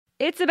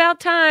It's about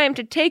time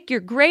to take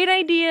your great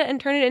idea and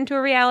turn it into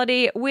a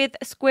reality with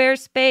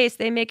Squarespace.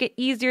 They make it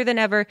easier than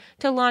ever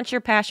to launch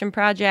your passion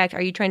project.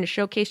 Are you trying to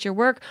showcase your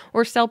work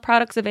or sell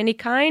products of any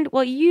kind?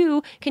 Well,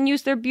 you can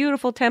use their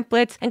beautiful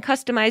templates and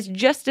customize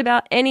just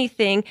about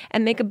anything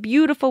and make a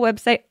beautiful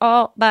website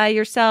all by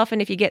yourself.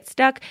 And if you get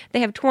stuck,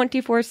 they have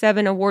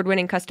 24/7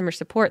 award-winning customer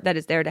support that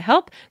is there to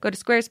help. Go to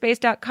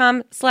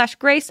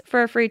squarespace.com/grace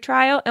for a free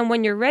trial. And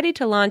when you're ready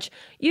to launch,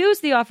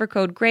 use the offer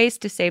code GRACE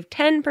to save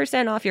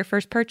 10% off your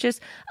first purchase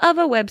of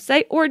a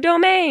website or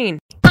domain.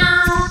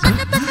 Not too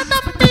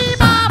deep.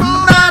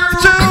 Not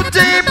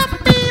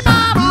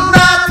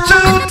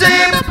too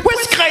deep.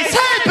 With Grace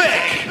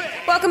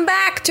Helbig. Welcome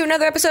back to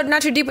another episode of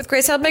Not Too Deep with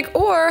Grace Helbig,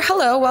 or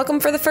hello, welcome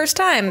for the first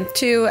time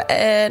to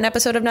an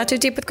episode of Not Too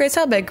Deep with Grace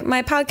Helbig,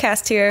 my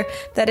podcast here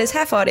that is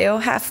half audio,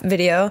 half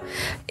video.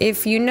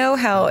 If you know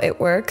how it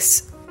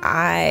works,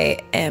 I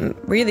am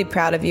really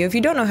proud of you. If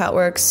you don't know how it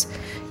works,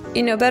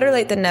 you know, better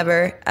late than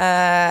never.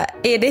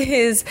 It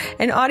is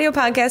an audio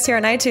podcast here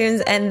on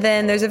iTunes, and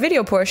then there's a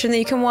video portion that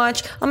you can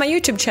watch on my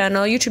YouTube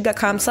channel,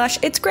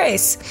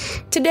 youtube.com/itsgrace.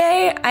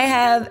 Today, I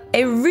have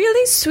a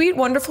really sweet,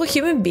 wonderful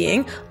human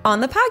being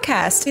on the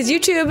podcast. His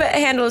YouTube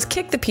handle is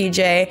Kick the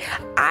PJ.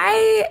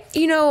 I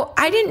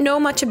didn't know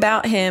much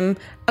about him.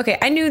 Okay,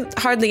 I knew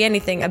hardly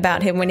anything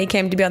about him when he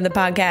came to be on the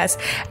podcast,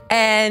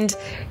 and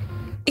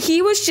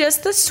he was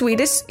just the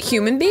sweetest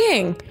human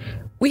being.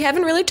 We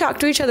haven't really talked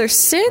to each other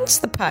since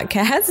the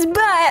podcast,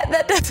 but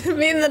that doesn't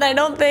mean that I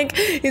don't think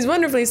he's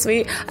wonderfully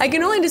sweet. I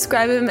can only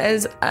describe him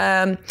as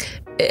an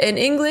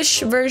English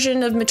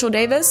version of Mitchell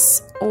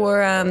Davis,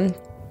 or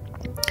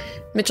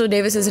Mitchell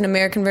Davis is an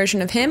American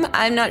version of him.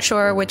 I'm not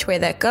sure which way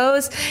that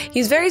goes.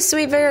 He's very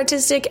sweet, very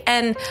artistic,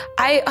 and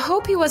I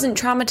hope he wasn't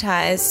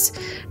traumatized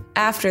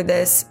after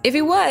this. If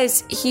he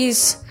was,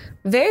 he's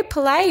very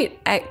polite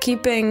at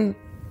keeping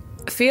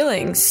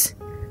feelings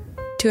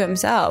to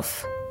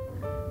himself.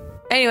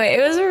 Anyway,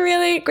 it was a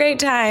really great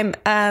time.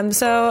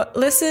 So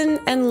listen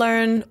and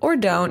learn, or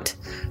don't.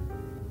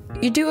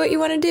 You do what you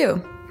want to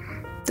do.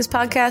 This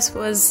podcast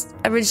was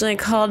originally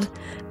called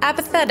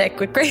Apathetic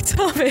with Grace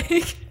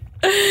Helbig.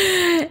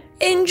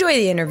 Enjoy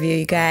the interview,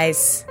 you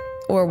guys.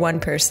 Or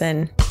one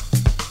person.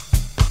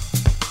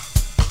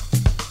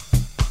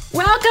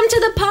 Welcome to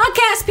the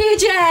podcast,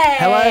 PJ!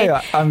 Hello,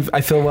 I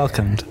feel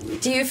welcomed.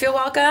 Do you feel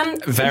welcome?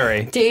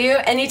 Very. Do you?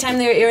 Anytime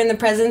that you're in the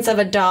presence of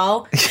a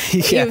doll,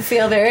 Yeah. you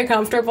feel very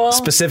comfortable?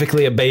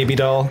 Specifically a baby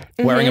doll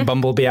wearing a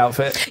bumblebee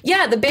outfit.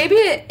 Yeah, the baby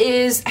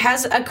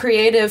has a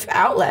creative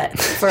outlet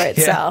for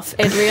itself.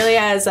 It really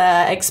has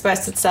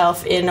expressed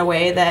itself in a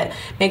way that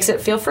makes it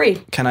feel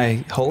free. Can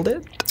I hold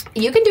it?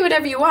 You can do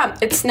whatever you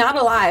want. It's not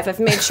alive. I've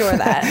made sure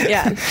that.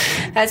 Yeah.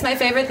 That's my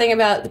favorite thing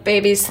about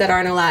babies that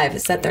aren't alive,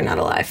 is that they're not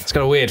alive. It's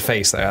got a weird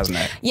face though, hasn't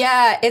it?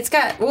 Yeah, it's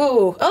got...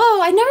 Ooh.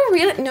 Oh, I never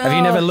really... No. Have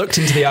you never looked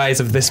into the eyes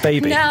of this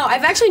baby? No,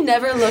 I've actually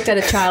never looked at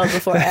a child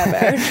before,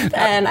 ever.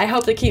 And I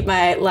hope to keep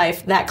my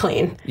life that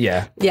clean.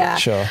 Yeah. Yeah.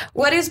 Sure.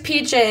 What is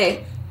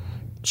PJ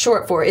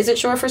short for? Is it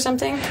short for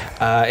something?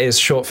 It's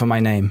short for my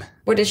name.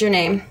 What is your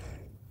name?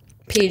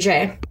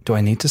 PJ. Do I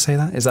need to say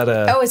that? Is that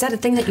a... Oh, is that a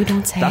thing that you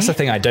don't say? That's the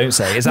thing I don't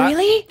say. Is that...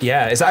 Really?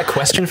 Yeah. Is that a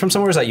question from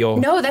somewhere, or is that your...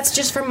 No, that's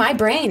just from my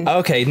brain.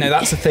 Okay, no,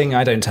 that's the thing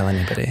I don't tell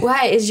anybody.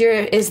 Why? Is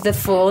the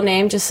full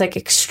name just like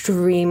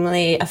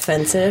extremely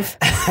offensive?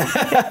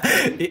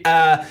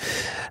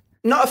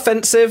 Not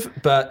offensive,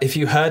 but if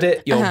you heard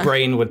it, your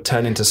brain would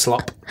turn into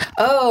slop.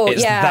 Oh,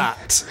 It's yeah.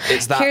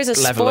 It's that Here's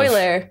a level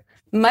spoiler.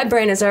 My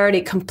brain is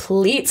already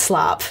complete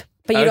slop.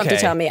 But you don't have to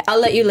Okay. tell me. I'll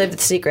let you live the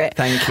secret.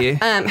 Thank you.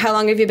 How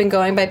long have you been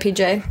going by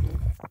PJ?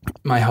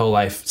 My whole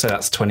life, so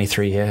that's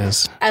 23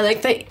 years. I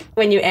like that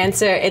when you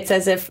answer, it's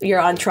as if you're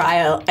on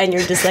trial and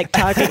you're just like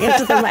talking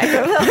into the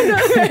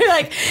microphone. You're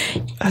like,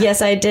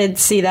 yes, I did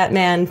see that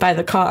man by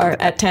the car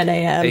at 10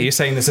 a.m. Are you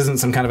saying this isn't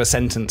some kind of a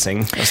sentencing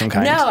of some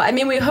kind? No, I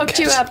mean, we hooked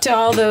you up to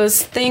all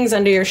those things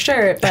under your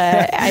shirt,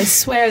 but I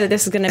swear that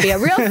this is going to be a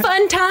real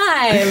fun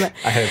time.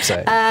 I hope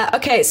so.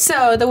 Okay,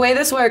 so the way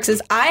this works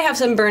is I have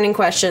some burning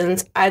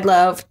questions I'd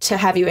love to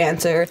have you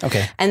answer.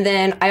 Okay. And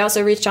then I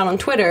also reached out on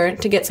Twitter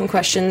to get some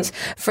questions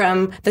from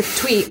the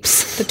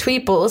tweeps, the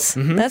tweeples.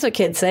 Mm-hmm. That's what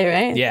kids say,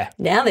 right? Yeah.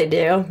 Now they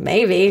do.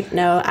 Maybe.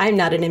 No, I'm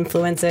not an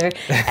influencer.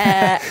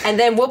 And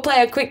then we'll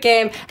play a quick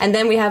game, and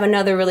then we have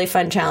another really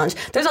fun challenge.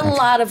 There's a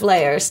lot of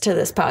layers to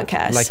this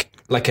podcast.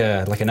 Like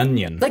an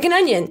onion. Like an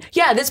onion.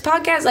 Yeah, this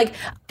podcast, like,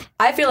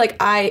 I feel like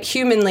I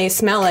humanly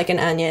smell like an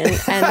onion.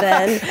 And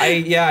then...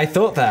 I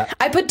thought that.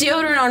 I put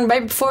deodorant on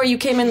right before you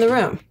came in the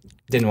room.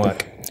 Didn't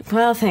work.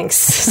 Well, thanks.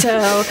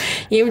 So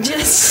you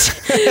just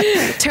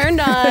turned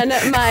on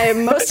my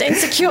most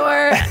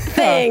insecure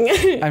thing.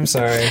 Oh, I'm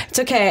sorry. It's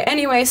okay.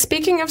 Anyway,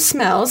 speaking of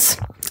smells,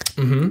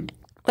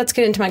 let's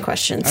get into my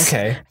questions.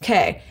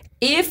 Okay.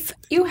 If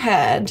you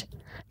had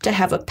to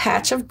have a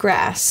patch of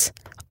grass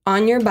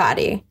on your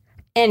body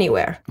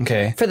anywhere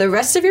for the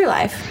rest of your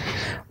life,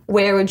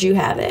 where would you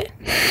have it?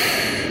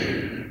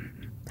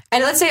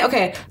 And let's say,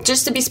 okay,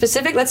 just to be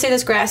specific, let's say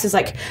this grass is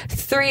like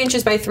 3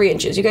 inches by 3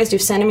 inches. You guys do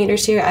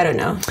centimeters here? I don't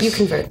know. You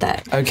convert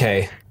that.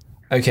 Okay.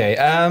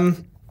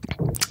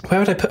 Where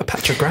would I put a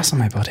patch of grass on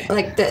my body?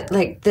 Like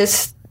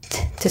this.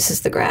 This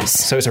is the grass.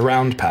 So it's a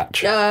round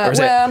patch. Or is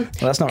well,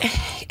 that's not.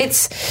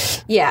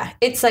 It's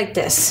like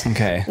this.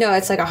 Okay. No,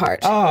 it's like a heart.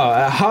 Oh,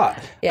 a heart.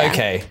 Yeah.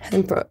 Okay.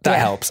 That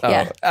helps. Oh.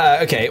 Yeah.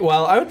 Okay.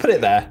 Well, I would put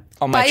it there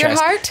on my chest. By your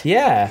heart?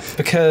 Yeah,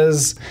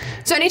 because.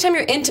 So anytime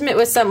you're intimate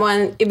with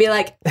someone, you'd be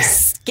like,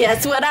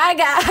 guess what I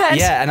got?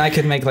 Yeah, and I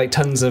could make like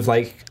tons of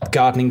like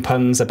gardening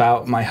puns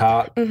about my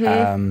heart.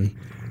 Mm-hmm.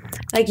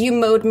 Like, you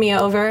mowed me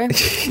over.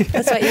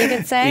 That's what you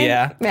could say?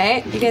 Yeah.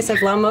 Right? You guys have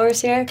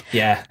lawnmowers here?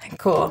 Yeah.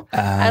 Cool.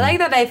 I like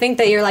that. I think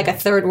that you're like a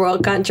third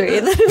world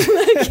country. Like,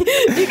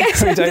 you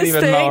guys We don't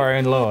even mow our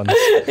own lawn.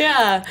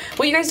 Yeah.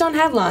 Well, you guys don't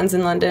have lawns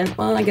in London.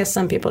 Well, I guess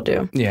some people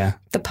do. Yeah.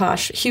 The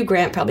posh. Hugh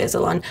Grant probably has a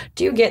lawn.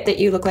 Do you get that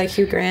you look like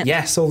Hugh Grant?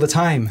 Yes, all the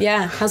time.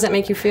 Yeah. How's that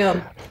make you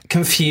feel?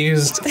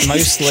 Confused,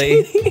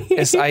 mostly.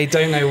 I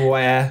don't know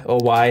where or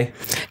why.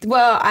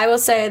 Well, I will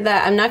say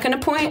that I'm not going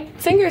to point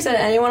fingers at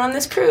anyone on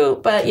this crew,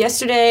 but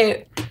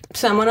yesterday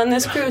someone on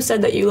this crew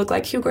said that you look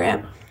like Hugh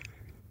Grant.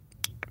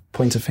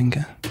 Point a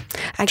finger.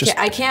 I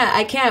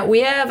can't.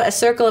 We have a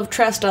circle of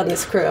trust on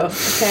this crew,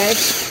 okay?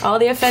 All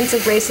the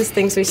offensive, racist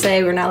things we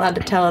say, we're not allowed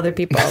to tell other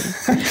people.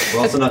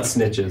 We're also not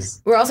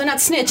snitches.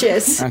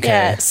 Okay.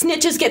 Yeah,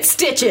 snitches get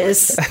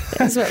stitches.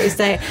 That's what we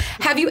say.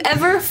 Have you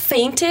ever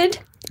fainted?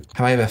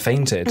 Have I ever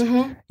fainted?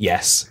 Mm-hmm.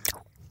 Yes.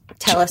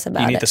 Tell us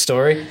about it. You need the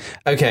story?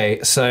 Okay,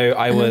 so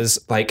I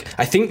was like,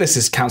 I think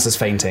this counts as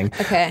fainting.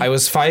 Okay. I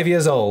was 5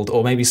 years old,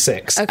 or maybe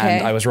 6, Okay.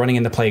 and I was running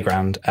in the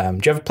playground. Do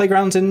you have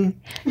playgrounds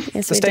in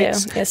Yes, the we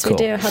States? do. Yes, Cool. we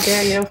do. How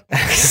dare you?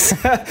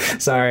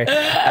 Sorry.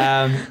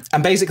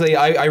 And basically,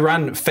 I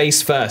ran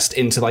face first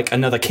into like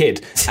another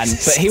kid,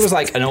 but he was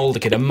like an older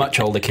kid, a much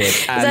older kid.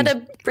 And Is that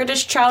a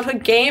British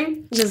childhood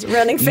game? Just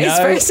running face no,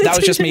 first? that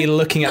was just me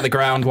looking at the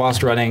ground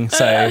whilst running.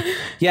 So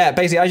yeah,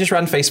 basically, I just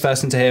ran face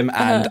first into him,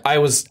 and I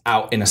was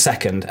out in a second.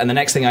 And the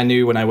next thing I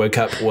knew when I woke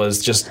up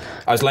was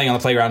I was laying on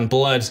the playground,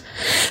 blood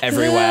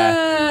everywhere.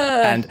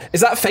 And is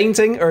that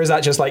fainting, or is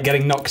that just like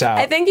getting knocked out?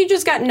 I think you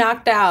just got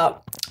knocked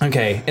out.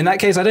 Okay, in that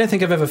case, I don't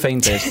think I've ever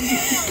fainted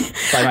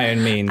by my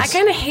own means. I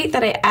kind of hate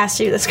that I asked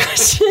you this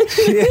question.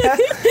 Yeah.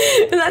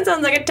 That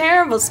sounds like a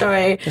terrible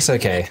story. It's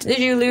okay. Did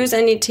you lose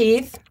any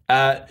teeth?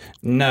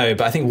 No,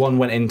 but I think one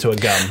went into a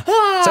gum.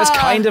 So it's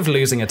kind of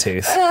losing a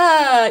tooth.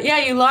 Yeah,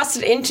 you lost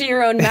it into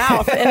your own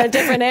mouth in a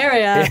different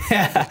area.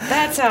 Yeah.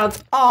 That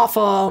sounds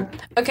awful.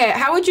 Okay,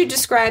 how would you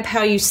describe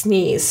how you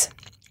sneeze?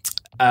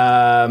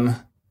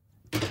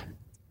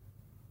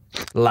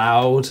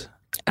 Loud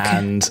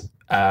and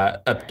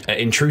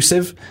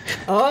intrusive.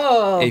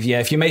 Oh.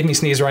 If you made me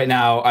sneeze right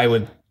now,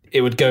 it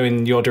would go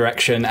in your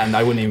direction and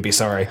I wouldn't even be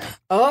sorry.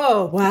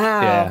 Oh,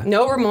 wow. Yeah.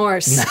 No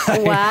remorse.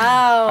 No.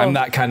 Wow. I'm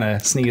that kind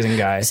of sneezing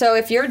guy. So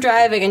if you're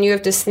driving and you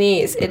have to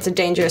sneeze, it's a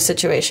dangerous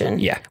situation.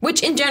 Yeah.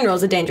 Which in general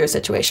is a dangerous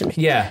situation.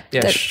 Yeah,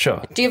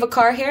 sure. Do you have a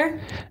car here?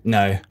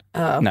 No.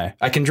 Oh. No.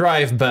 I can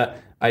drive, but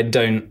I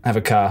don't have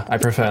a car. I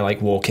prefer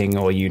like walking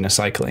or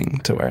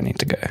unicycling to where I need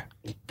to go.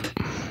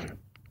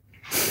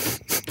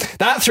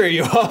 That threw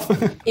you off.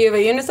 You have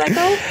a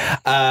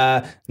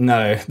unicycle?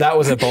 No, that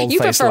was a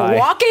bold-faced lie. You prefer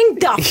walking?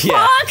 The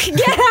Yeah. fuck?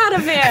 Get out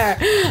of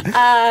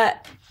here.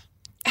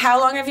 How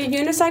long have you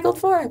unicycled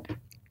for?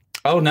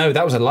 Oh, no,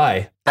 that was a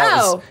lie.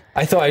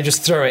 I thought I'd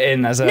just throw it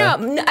in as a...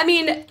 No, I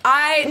mean,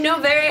 I know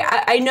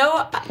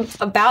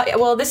about,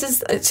 well, this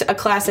is a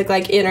classic,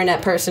 like,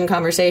 internet person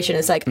conversation.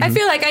 It's like, I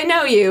feel like I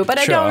know you, but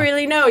I Sure. don't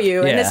really know you.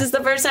 And Yeah. this is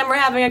the first time we're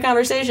having a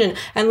conversation.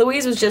 And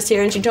Louise was just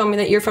here, and she told me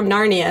that you're from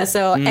Narnia.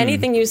 So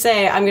anything you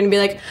say, I'm going to be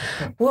like,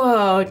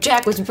 whoa,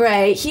 Jack was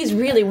right. He's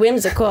really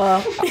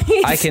whimsical.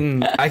 I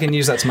can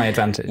use that to my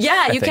advantage.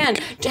 Yeah, I you think.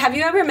 can. Have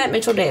you ever met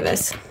Mitchell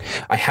Davis?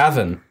 I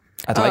haven't.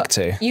 I'd like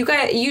to.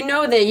 You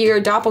know that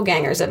you're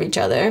doppelgangers of each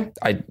other.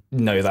 I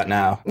know that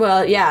now.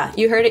 Well, yeah,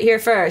 you heard it here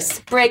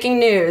first. Breaking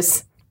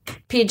news.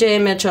 PJ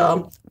and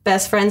Mitchell,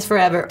 best friends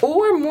forever,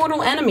 or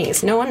mortal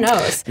enemies. No one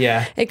knows.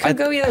 Yeah. It could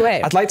go either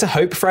way. I'd like to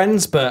hope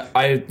friends, but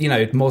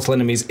mortal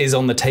enemies is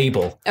on the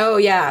table. Oh,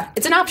 yeah.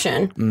 It's an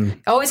option.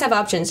 Always have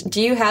options.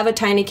 Do you have a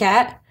tiny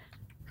cat?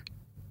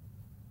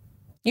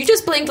 You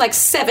just blinked like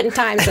 7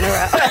 times in a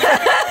row.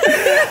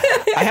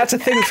 I had to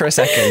think for a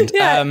second.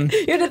 Yeah.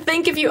 You had to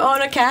think if you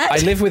own a cat? I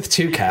live with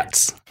 2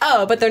 cats.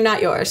 Oh, but they're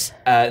not yours.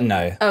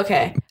 No.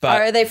 Okay.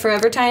 But- Are they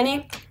forever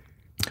tiny?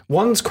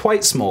 One's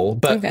quite small,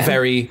 but Okay.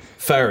 very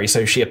furry,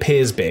 so she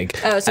appears big.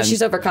 Oh, so And-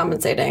 she's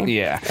overcompensating.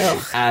 Yeah.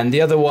 Ugh. And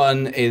the other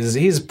one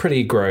he's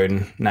pretty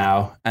grown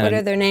now. And What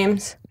are their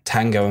names?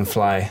 Tango and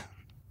Fly.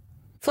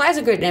 Fly's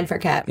a good name for a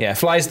cat. Yeah,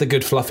 Fly's the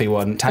good fluffy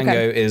one.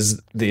 Tango is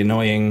the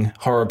annoying,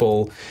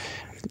 horrible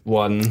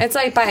one. It's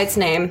like by its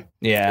name.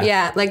 Yeah.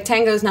 Yeah, like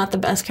Tango's not the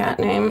best cat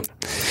name.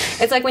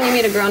 It's like when you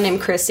meet a girl named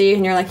Chrissy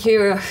and you're like,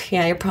 you're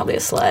probably a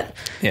slut.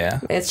 Yeah.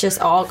 It's just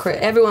all,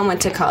 everyone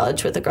went to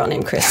college with a girl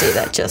named Chrissy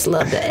that just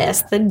loved the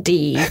S, the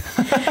D.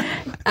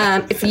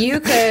 If you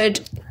could,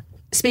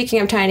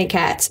 speaking of tiny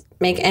cats,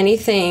 make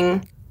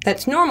anything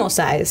that's normal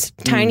size,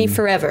 tiny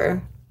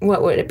forever,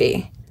 what would it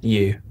be?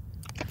 You.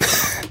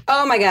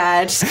 Oh my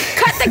God.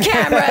 Cut the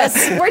cameras.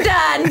 We're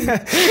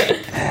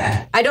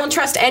done. I don't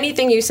trust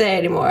anything you say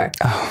anymore.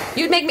 Oh.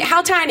 You'd make me,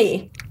 how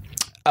tiny?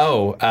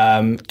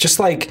 Just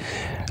like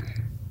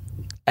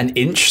an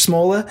inch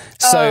smaller.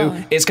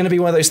 So it's going to be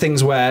one of those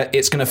things where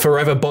it's going to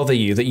forever bother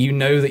you that you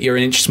know that you're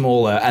an inch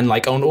smaller, and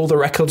like on all the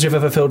records you've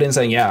ever filled in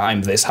saying, yeah,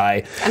 I'm this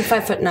high. I'm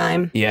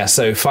 5'9". Yeah,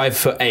 so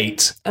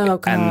 5'8". Oh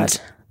God.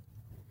 And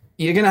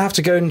you're going to have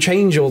to go and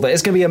change all that.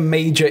 It's going to be a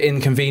major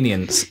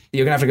inconvenience.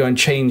 You're going to have to go and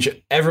change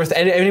everything.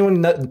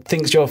 Anyone that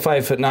thinks you're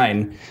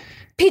 5'9".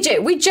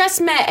 PJ, we just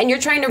met and you're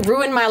trying to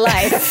ruin my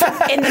life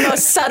in the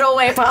most subtle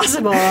way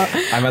possible.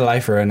 I'm a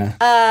life ruiner.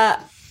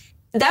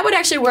 That would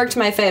actually work to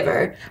my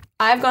favor.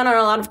 I've gone on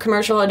a lot of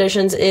commercial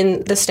auditions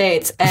in the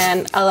States,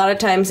 and a lot of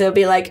times it'll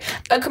be like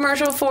a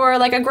commercial for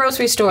like a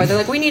grocery store. They're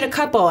like, we need a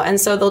couple. And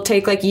so they'll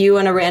take like you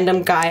and a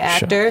random guy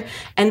actor,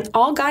 and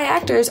all guy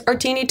actors are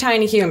teeny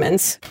tiny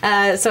humans.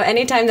 So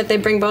anytime that they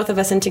bring both of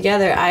us in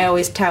together, I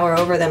always tower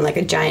over them like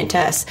a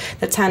giantess.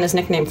 That's Hannah's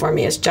nickname for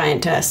me, is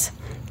Giantess,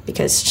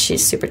 because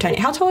she's super tiny.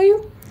 How tall are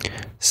you?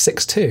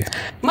 6'2".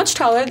 Much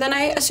taller than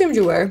I assumed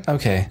you were.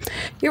 Okay.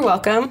 You're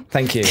welcome.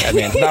 Thank you. I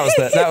mean,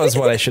 that was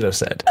what I should have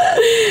said.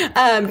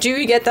 Do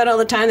you get that all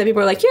the time, that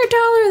people are like, you're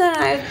taller than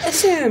I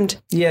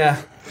assumed?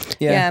 Yeah.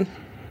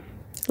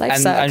 Life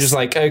and sucks. I'm just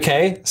like,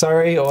 okay,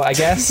 sorry, or I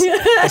guess.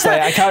 It's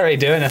like, I can't really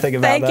do anything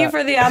about that. Thank you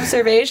for the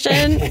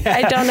observation.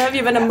 I don't know if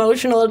you have an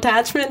emotional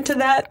attachment to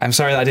that. I'm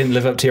sorry that I didn't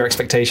live up to your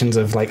expectations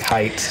of like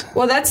height.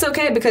 Well, that's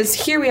okay, because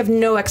here we have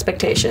no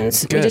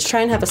expectations. Good. We just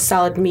try and have a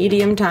solid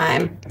medium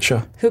time.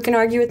 Sure. Who can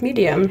argue with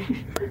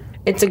medium?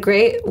 It's a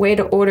great way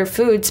to order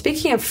food.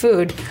 Speaking of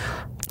food,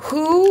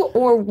 who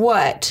or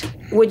what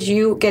would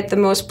you get the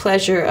most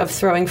pleasure of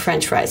throwing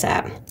French fries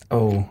at?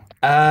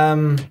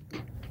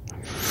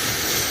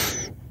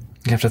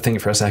 You have to think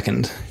for a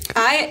second.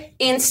 I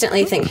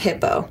instantly think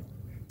hippo.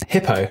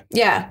 Hippo?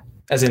 Yeah.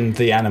 As in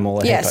the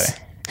animal, Yes.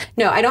 hippo?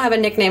 No, I don't have a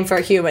nickname for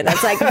a human.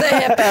 That's like the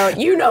hippo.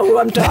 You know who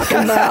I'm talking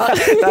about.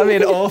 That'd be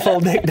an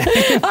awful nickname.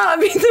 I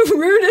mean, the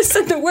rudest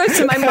and the worst.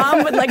 And my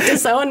mom would like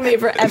disown me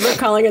for ever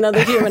calling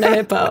another human a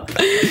hippo.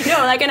 No,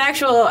 like an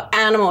actual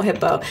animal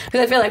hippo. Because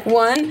I feel like,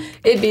 one,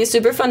 it'd be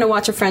super fun to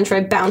watch a French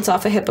fry bounce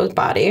off a hippo's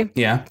body.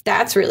 Yeah.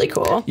 That's really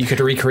cool. You could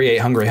recreate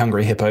Hungry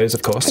Hungry Hippos,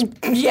 of course.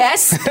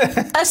 Yes.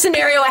 A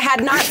scenario I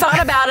had not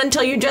thought about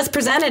until you just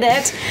presented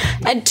it.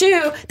 And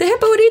two, the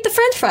hippo would eat the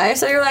French fry.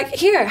 So you're like,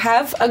 here,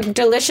 have a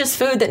delicious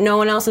food that no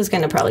one else is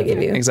going to probably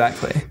give you.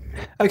 Exactly.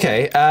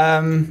 Okay.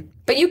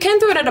 But you can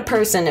throw it at a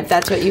person if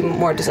that's what you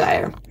more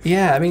desire.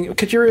 Yeah, I mean,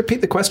 could you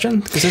repeat the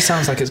question? Because this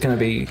sounds like it's going to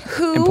be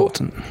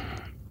important.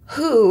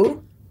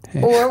 Who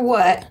or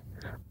what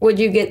would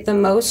you get the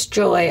most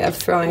joy of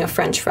throwing a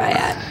French fry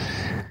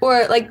at?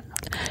 Or, like,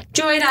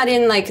 joy not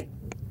in, like,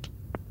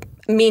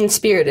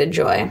 mean-spirited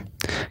joy.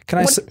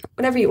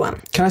 Whatever you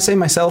want. Can I say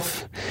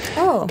myself?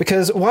 Oh.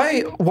 Because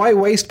why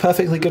waste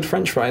perfectly good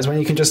French fries when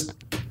you can just...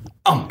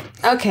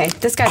 Okay,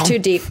 this got too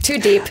deep. Not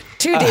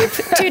too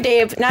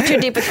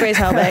deep with Grace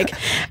Helbig.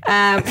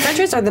 French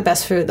fries are the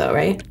best food, though,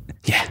 right?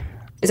 Yeah.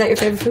 Is that your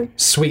favorite food?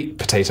 Sweet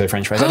potato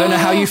French fries. I don't know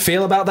how you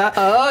feel about that.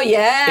 Oh,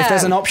 yeah. If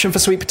there's an option for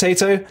sweet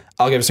potato,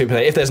 I'll give sweet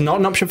potato. If there's not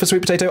an option for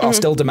sweet potato, I'll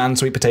still demand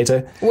sweet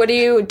potato. What do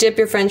you dip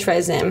your French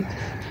fries in?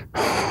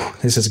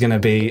 This is going to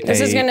be This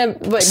is going to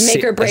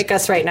make or break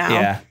us right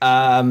now.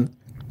 Yeah.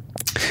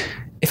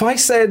 If I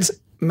said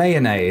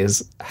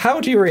mayonnaise, how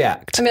would you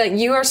react? I mean, like,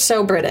 you are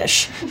so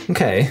British.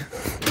 Okay.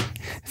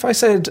 If I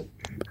said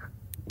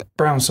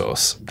brown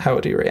sauce, how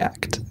would you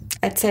react?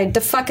 I'd say, the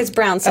fuck is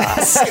brown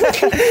sauce?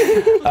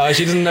 Oh,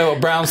 she doesn't know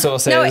what brown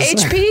sauce is. No,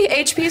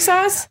 HP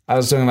sauce? I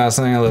was talking about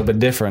something a little bit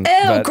different.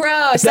 Ew,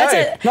 gross.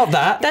 No, not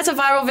that. That's a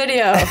viral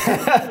video.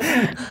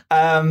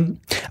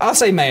 I'll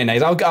say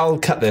mayonnaise. I'll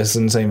cut this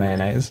and say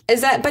mayonnaise.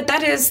 But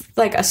that is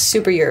like a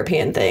super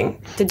European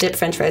thing, to dip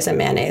French fries in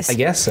mayonnaise. I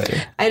guess so.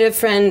 I had a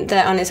friend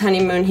that on his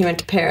honeymoon, he went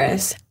to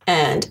Paris.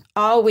 And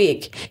all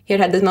week, he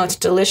had the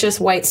most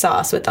delicious white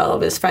sauce with all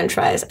of his French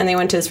fries. And they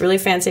went to this really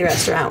fancy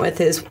restaurant with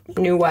his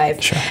new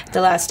wife the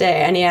last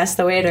day. And he asked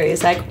the waiter,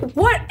 he's like,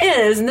 what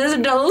is this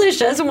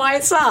delicious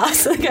white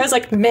sauce? And the guy was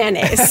like,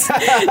 mayonnaise.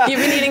 You've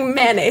been eating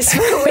mayonnaise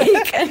for a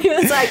week. And he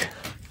was like,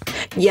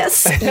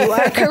 yes, you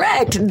are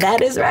correct.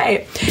 That is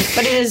right.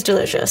 But it is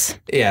delicious.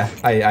 Yeah,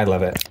 I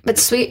love it. But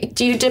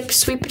do you dip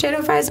sweet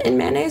potato fries in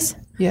mayonnaise?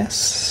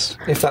 Yes,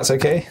 if that's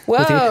okay.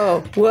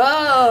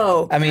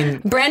 Whoa. I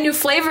mean... brand new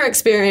flavor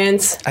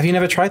experience. Have you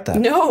never tried that?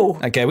 No.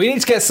 Okay, we need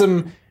to get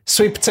some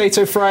sweet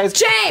potato fries.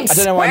 James! I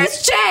don't know why.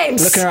 Where's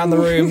James? Looking around the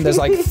room, there's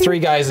like 3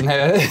 guys in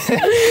here.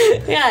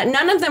 Yeah,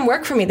 none of them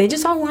work for me. They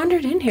just all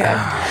wandered in here.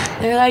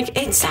 They're like,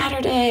 it's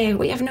Saturday.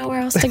 We have nowhere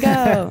else to go.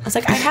 I was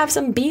like, I have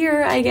some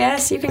beer, I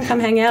guess. You can come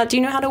hang out. Do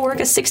you know how to work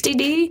a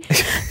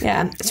 60D?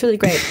 Yeah, it's really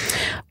great.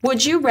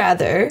 Would you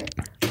rather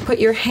put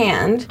your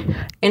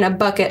hand in a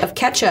bucket of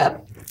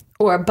ketchup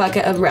or a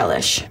bucket of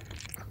relish?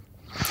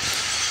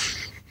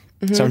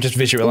 So I'm just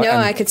visualizing. No,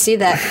 I could see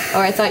that. Or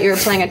I thought you were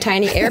playing a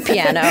tiny air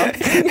piano.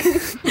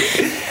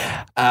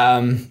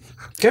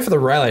 Go for the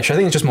relish. I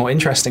think it's just more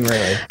interesting,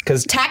 really,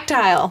 because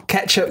Tactile.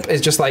 ketchup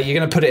is just like, you're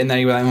going to put it in there,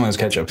 you're like, oh, it's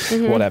ketchup,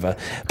 whatever.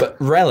 But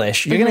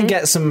relish, you're going to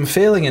get some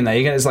feeling in there.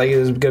 It's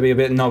going to be a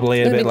bit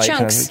knobbly, a bit like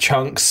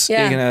chunks.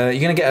 Yeah.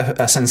 You're going to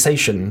get a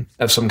sensation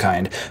of some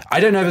kind. I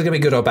don't know if it's going to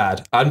be good or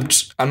bad. I'm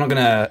not going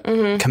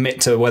to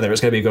commit to whether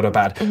it's going to be good or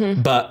bad,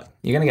 but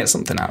you're going to get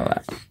something out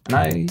of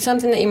that.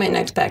 Something that you might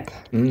not expect.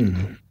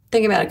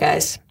 Think about it,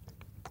 guys.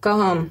 Go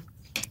home.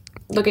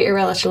 Look at your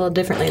relish a little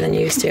differently than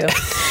you used to.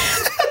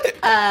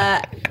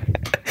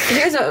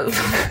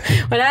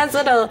 When I was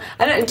little,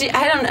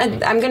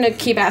 I'm going to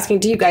keep asking,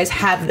 do you guys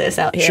have this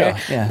out here? Sure,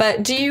 yeah.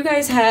 But do you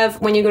guys have,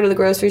 when you go to the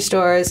grocery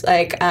stores,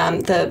 like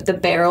the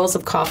barrels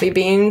of coffee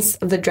beans,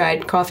 of the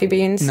dried coffee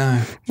beans?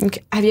 No.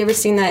 Okay. Have you ever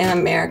seen that in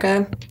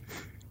America?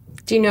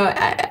 Do you know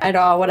at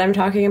all what I'm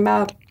talking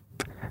about?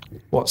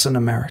 What's in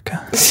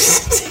America?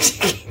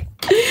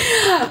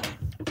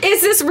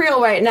 Is this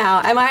real right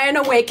now? Am I in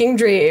a waking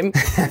dream?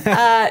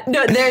 No,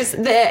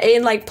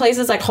 in like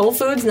places like Whole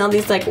Foods and all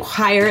these like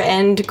higher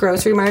end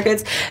grocery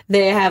markets,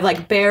 they have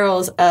like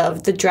barrels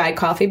of the dried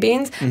coffee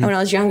beans. And when I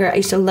was younger, I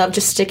used to love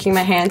just sticking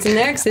my hands in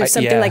there because there's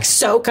something like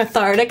so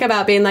cathartic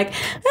about being like,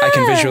 I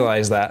can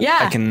visualize that.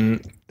 Yeah.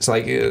 It's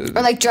like...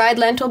 or like dried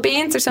lentil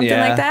beans or something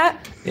like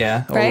that.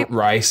 Yeah, or right?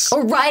 rice.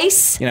 Or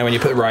rice. You know, when you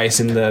put rice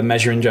in the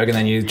measuring jug and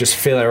then you just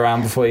feel it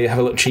around before you have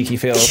a little cheeky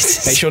feel.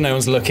 Make sure no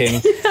one's looking.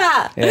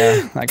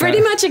 Yeah. Pretty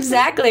much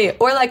exactly.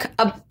 Or like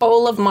a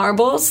bowl of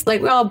marbles.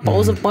 Like we all have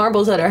bowls of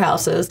marbles at our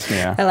houses.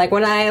 Yeah. And like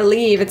when I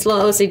leave, it's a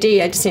little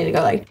OCD. I just need to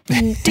go like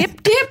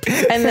dip,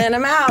 and then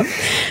I'm out.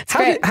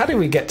 How did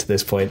we get to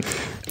this point?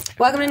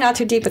 Welcome to Not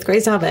Too Deep with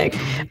Grace Helbig.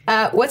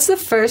 What's the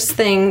first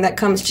thing that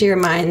comes to your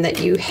mind that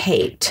you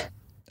hate?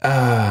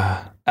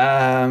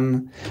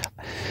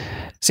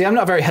 See, I'm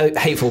not a very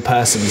hateful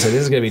person, so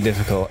this is going to be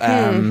difficult.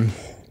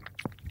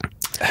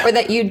 Or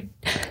that you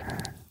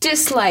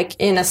dislike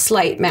in a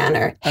slight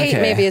manner. Hate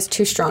maybe is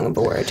too strong of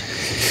a word.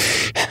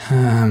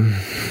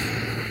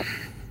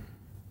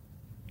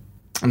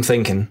 I'm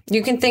thinking.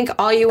 You can think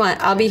all you want.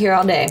 I'll be here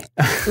all day.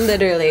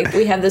 Literally.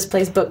 We have this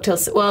place booked till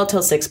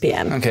 6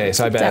 p.m. Okay,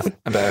 so I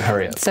better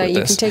hurry up. So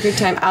you can take your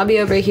time. I'll be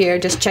over here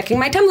just checking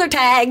my Tumblr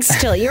tags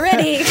till you're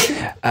ready.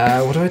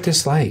 What do I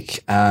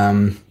dislike?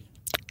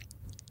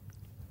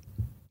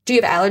 Do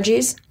you have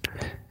allergies?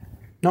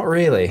 Not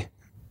really.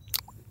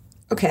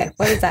 Okay,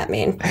 what does that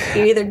mean?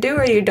 You either do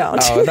or you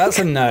don't. Oh, that's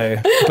a no.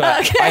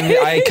 But okay.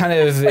 I kind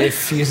of,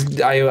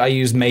 I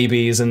use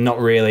maybes and not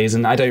reallys,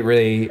 and I don't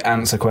really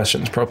answer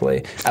questions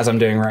properly, as I'm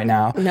doing right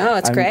now. No,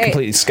 it's great. I'm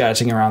completely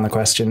skirting around the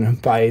question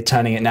by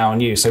turning it now on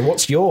you. So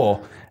what's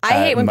your I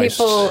hate when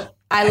people...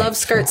 I love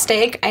skirt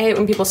steak. I hate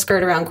when people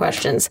skirt around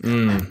questions.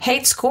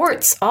 Hate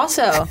skirts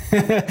also.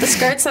 The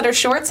skirts that are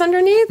shorts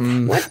underneath?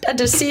 What a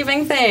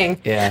deceiving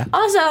thing. Yeah.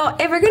 Also,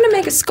 if you're going to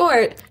make a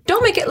skirt,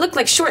 don't make it look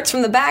like shorts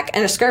from the back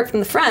and a skirt from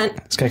the front.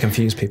 It's going to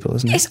confuse people,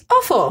 isn't it? It's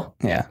awful.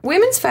 Yeah.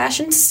 Women's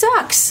fashion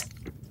sucks.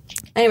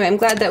 Anyway, I'm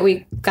glad that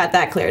we got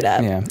that cleared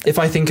up. Yeah. If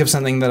I think of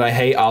something that I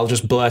hate, I'll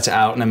just blurt it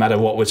out no matter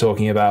what we're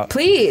talking about.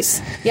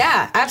 Please.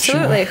 Yeah,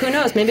 absolutely. Sure. Who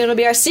knows? Maybe it'll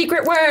be our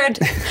secret word.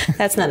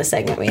 That's not a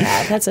segment we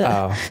have. That's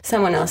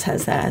someone else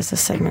has that as a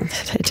segment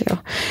that they do.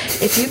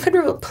 If you could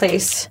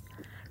replace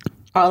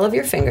all of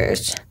your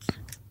fingers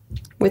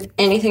with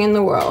anything in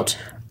the world,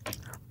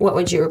 what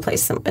would you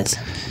replace them with?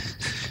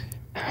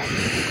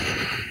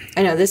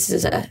 I know this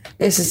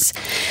is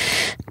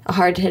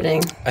hard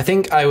hitting. I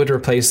think I would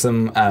replace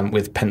them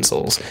with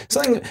pencils.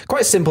 Something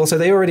quite simple, so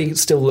they already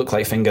still look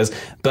like fingers,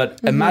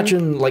 but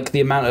imagine like the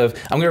amount of,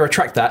 I'm going to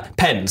retract that,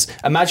 pens.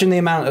 Imagine the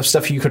amount of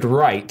stuff you could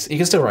write. You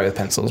can still write with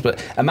pencils,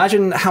 but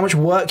imagine how much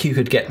work you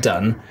could get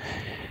done.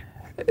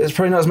 It's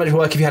probably not as much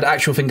work if you had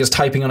actual fingers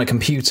typing on a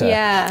computer.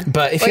 Yeah.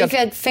 But if you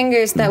had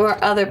fingers that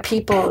were other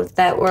people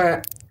that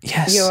were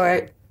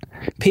your...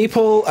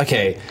 People,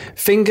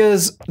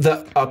 fingers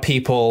that are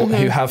people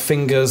who have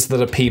fingers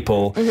that are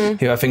people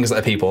who have fingers that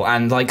are people.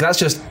 And, like, that's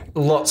just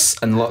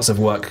lots and lots of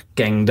work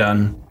getting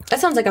done. That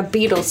sounds like a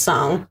Beatles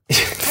song.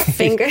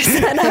 Fingers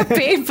that are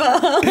people.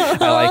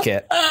 I like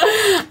it.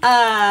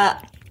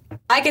 I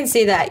can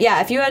see that.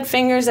 Yeah, if you had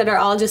fingers that are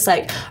all just,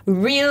 like,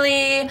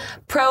 really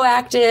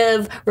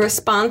proactive,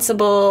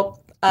 responsible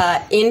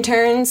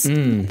interns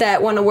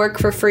that want to work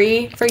for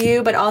free for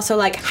you, but also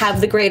like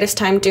have the greatest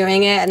time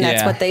doing it, and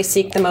that's what they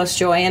seek the most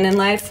joy in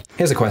life.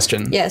 Here's a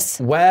question.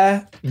 Yes.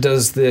 Where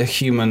does the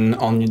human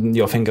on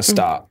your finger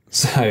start?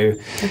 So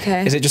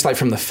is it just like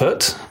from the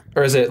foot?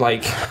 Or is it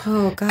like...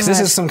 Oh, God. Because this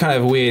is some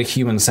kind of weird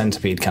human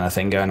centipede kind of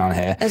thing going on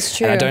here. That's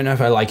true. And I don't know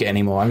if I like it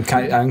anymore. I'm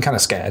kind of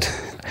scared.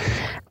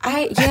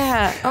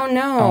 Oh,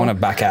 no. I want to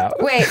back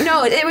out. Wait,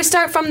 no, it would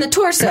start from the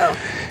torso.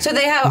 So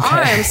they have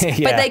arms,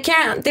 but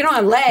they don't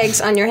have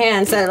legs on your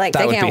hands, so like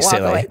they can't walk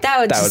away.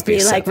 That would just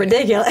be like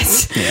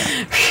ridiculous.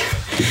 Yeah.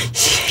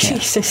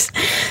 Jesus.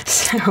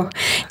 So,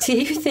 do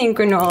you think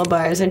granola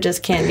bars are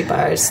just candy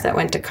bars that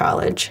went to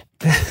college?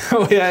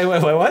 What?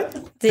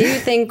 Do you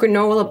think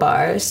granola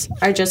bars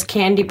are just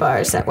candy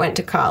bars that went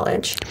to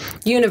college?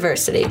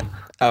 University.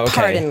 Oh, okay.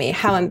 Pardon me.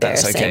 How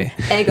embarrassing. That's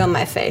okay. Egg on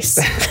my face.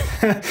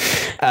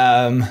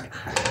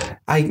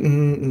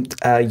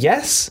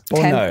 Yes or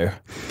Okay. no?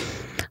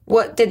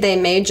 What did they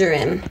major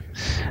in?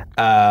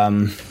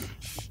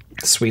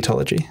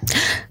 Sweetology.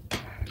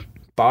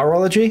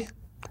 Barology?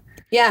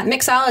 Yeah,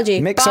 mixology.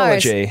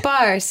 Mixology.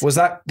 Bars. Was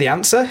that the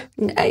answer?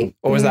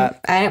 Or was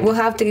that... We'll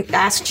have to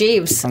ask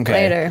Jeeves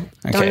later.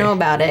 Don't Okay. know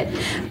about it.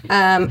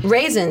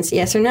 Raisins,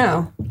 yes or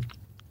no?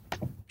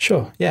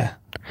 Sure, yeah.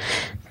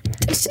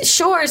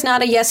 Sure is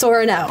not a yes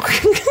or a no.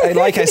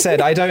 Like I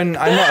said, I'm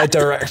not a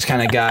direct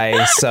kind of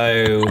guy,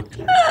 so,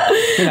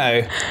 you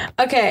know.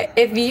 Okay,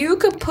 if you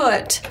could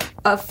put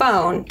a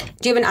phone...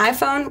 Do you have an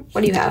iPhone?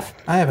 What do you have?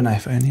 I have an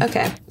iPhone. Yeah.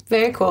 Okay,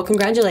 very cool.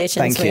 Congratulations.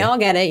 Thank We you. all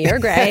get it. You're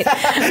great.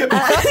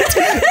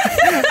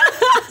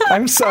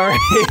 I'm sorry.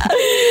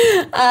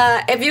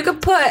 If you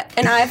could put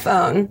an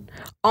iPhone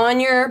on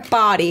your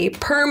body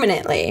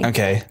permanently,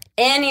 Okay.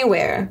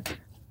 anywhere,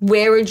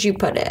 where would you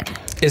put it?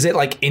 Is it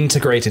like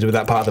integrated with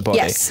that part of the body?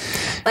 Yes.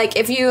 Like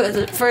if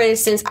you, for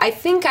instance, I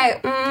think I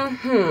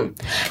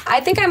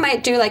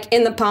might do like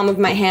in the palm of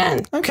my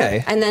hand.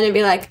 Okay. And then it'd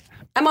be like,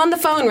 I'm on the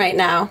phone right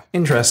now.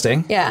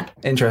 Interesting. Yeah.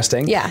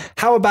 Interesting. Yeah.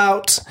 How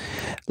about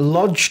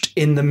lodged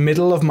in the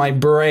middle of my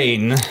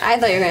brain? I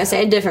thought you were going to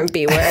say a different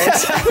B word.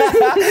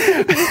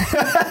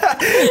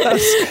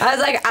 I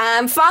was like,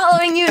 I'm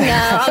following you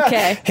now.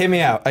 Okay. Hear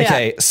me out.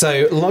 Okay,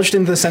 so lodged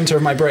in the center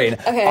of my brain.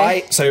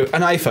 Okay. So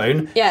an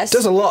iPhone Yes.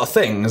 does a lot of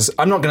things.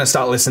 I'm not going to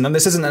start listing them.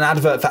 This isn't an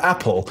advert for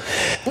Apple.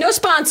 No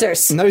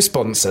sponsors. No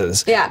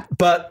sponsors. Yeah.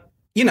 But,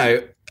 you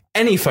know,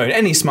 any phone,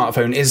 any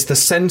smartphone is the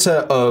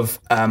center of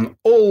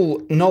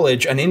all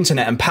knowledge and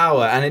internet and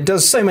power, and it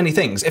does so many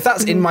things. If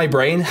that's in my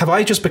brain, have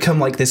I just become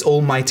like this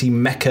almighty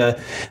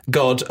mecha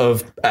god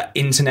of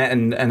internet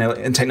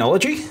and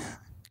technology?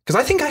 Because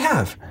I think I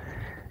have.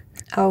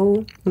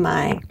 Oh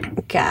my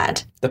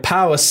God. The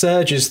power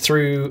surges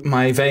through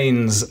my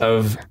veins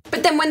of...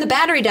 But then when the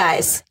battery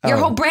dies, your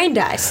whole brain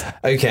dies.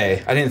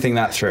 Okay, I didn't think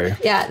that through.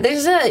 Yeah,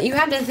 you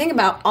have to think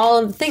about all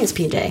of the things,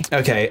 PJ.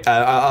 Okay,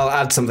 I'll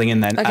add something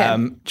in then.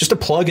 Okay. Just a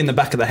plug in the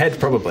back of the head,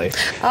 probably.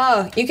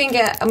 Oh, you can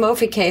get a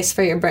Mophie case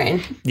for your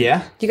brain.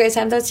 Yeah? Do you guys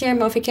have those here,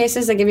 Mophie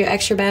cases that give you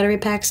extra battery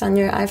packs on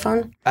your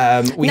iPhone?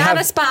 Not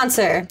a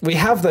sponsor. We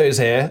have those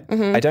here.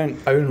 I don't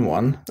own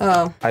one.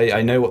 Oh.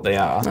 I know what they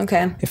are.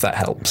 Okay. If that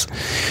helps.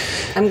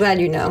 I'm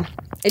glad you know.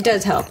 It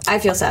does help. I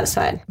feel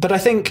satisfied. But I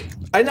think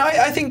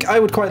I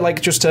would quite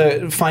like just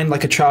to find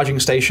like a charging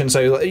station.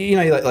 So you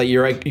know, like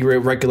your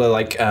regular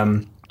like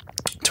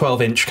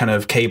 12-inch kind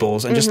of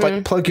cables, and just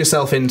like plug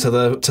yourself into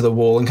the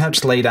wall and kind of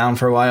just lay down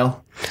for a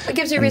while. It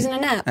gives you a reason to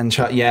nap. And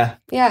Yeah.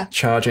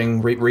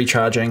 charging,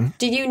 recharging.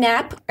 Do you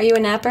nap? Are you a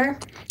napper?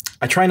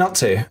 I try not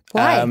to.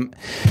 Why?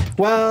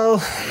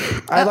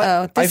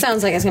 This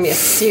sounds like it's going to be a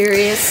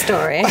serious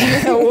story.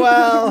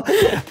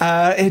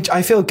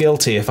 I feel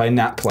guilty if I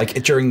nap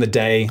like during the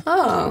day.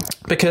 Oh.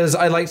 Because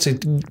I like to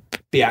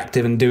be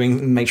active and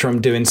make sure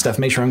I'm doing stuff,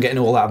 make sure I'm getting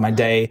all out of my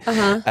day.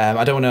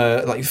 I don't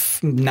want to like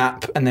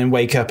nap and then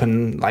wake up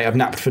and like I've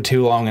napped for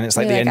too long and it's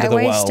like the end of the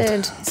world.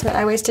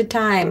 I wasted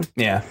time.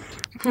 Yeah.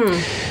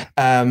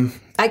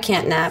 I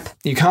can't nap.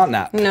 You can't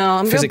nap. No,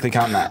 I'm physically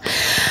can't nap.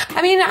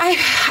 I mean,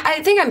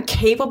 I think I'm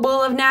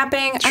capable of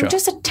napping. Sure. I'm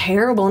just a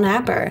terrible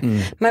napper.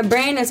 My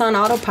brain is on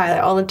autopilot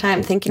all the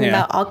time, thinking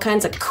about all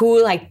kinds of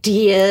cool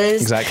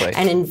ideas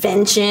and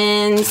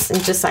inventions,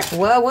 and just like,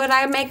 what would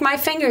I make my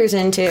fingers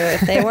into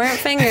if they weren't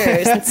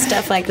fingers and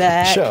stuff like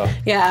that. Sure.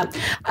 Yeah.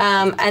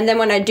 And then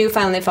when I do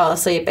finally fall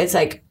asleep, it's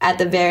like at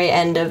the very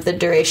end of the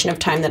duration of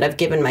time that I've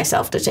given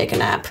myself to take a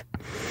nap.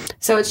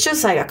 So it's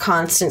just like a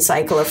constant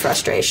cycle of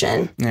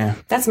frustration. Yeah.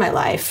 That's my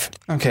life.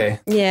 Okay.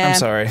 Yeah. I'm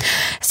sorry.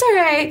 It's all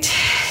right.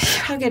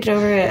 I'll get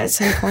over it at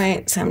some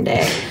point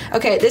someday.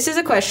 Okay, this is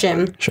a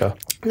question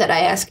that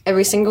I ask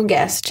every single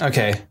guest on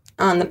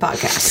the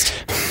podcast.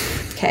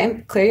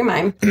 Okay, clear your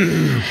mind.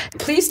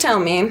 Please tell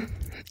me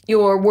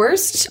your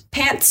worst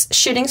pants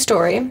shitting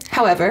story.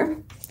 However,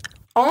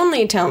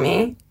 only tell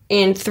me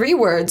in 3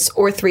 words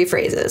or 3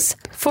 phrases.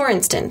 For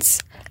instance,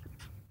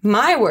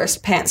 my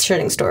worst pants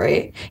shitting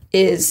story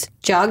is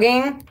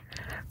jogging,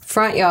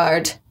 front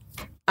yard,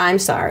 I'm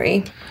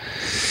sorry.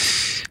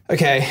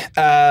 Okay.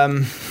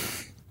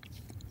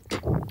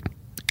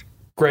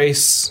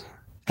 Grace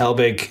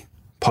Helbig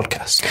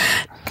podcast.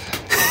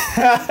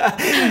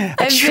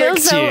 I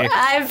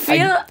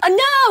feel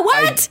no,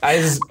 what?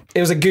 It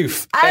was a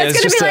goof. I was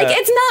going to be like,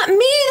 it's not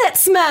me that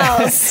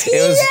smells.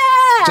 It was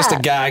just a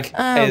gag.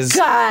 Oh,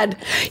 God.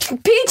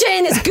 PJ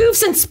and his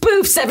goofs and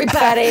spoofs,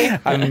 everybody.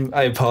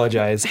 I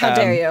apologize. How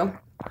dare you?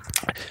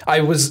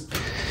 I was...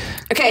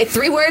 Okay,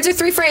 3 words or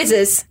 3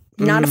 phrases.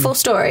 Not a full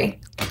story.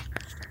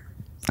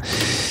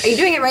 Are you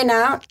doing it right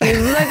now? You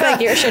look like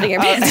you're shitting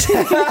your pants.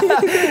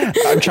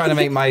 I'm trying to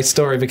make my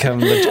story become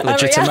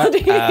legitimate.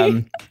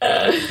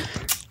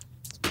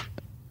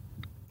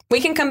 We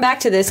can come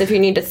back to this if you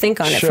need to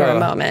think on it for a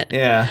moment.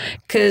 Yeah.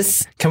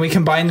 Because... Can we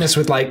combine this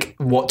with, like,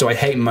 what do I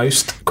hate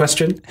most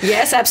question?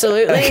 Yes,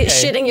 absolutely. Okay.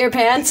 Shitting your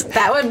pants.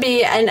 That would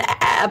be an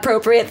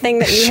appropriate thing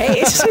that you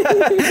hate.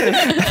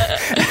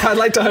 I'd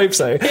like to hope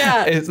so.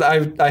 Yeah.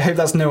 I hope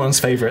that's no one's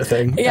favorite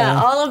thing.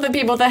 Yeah, all of the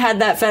people that had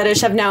that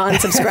fetish have now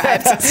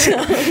unsubscribed.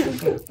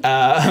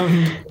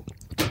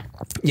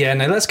 Yeah,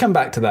 no, let's come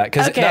back to that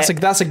because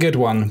that's a good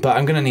one, but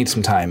I'm going to need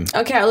some time.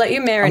 Okay, I'll let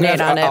you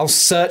marinate on it. I'll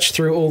search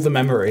through all the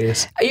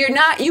memories.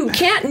 You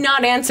can't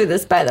not answer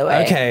this, by the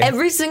way. Okay.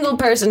 Every single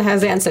person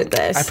has answered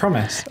this. I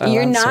promise.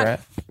 You're not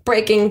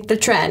breaking the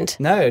trend.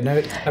 No,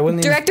 I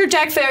wouldn't. Director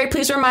Jack Ferry,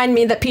 please remind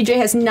me that PJ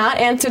has not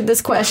answered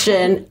this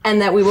question and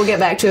that we will get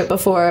back to it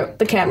before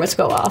the cameras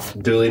go off.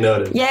 Duly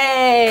noted.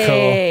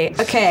 Yay!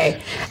 Cool.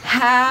 Okay.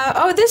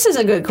 This is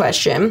a good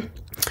question.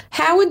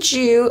 How would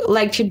you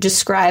like to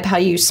describe how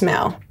you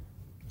smell?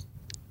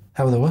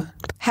 How the what?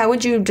 How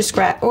would you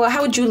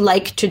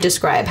like to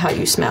describe how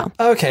you smell?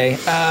 Okay.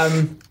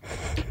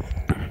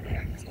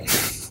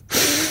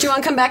 Do you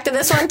want to come back to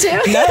this one too?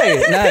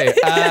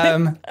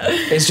 No.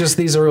 It's just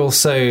these are all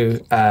so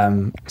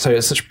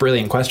it's such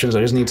brilliant questions.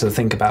 I just need to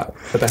think about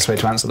the best way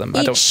to answer them.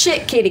 Eat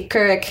shit, Katie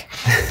Couric.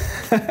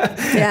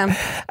 Yeah.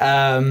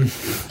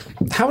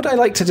 How would I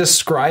like to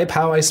describe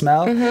how I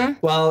smell? Mm-hmm.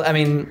 Well, I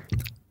mean,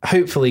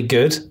 hopefully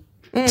good.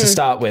 To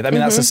start with. I mean,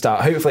 that's a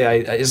start. Hopefully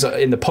it's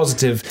in the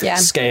positive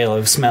scale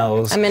of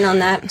smells. I'm in on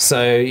that.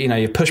 So,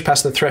 you push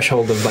past the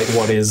threshold of like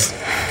what is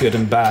good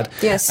and bad.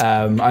 Yes.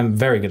 I'm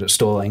very good at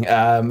stalling.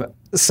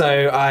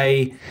 So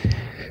I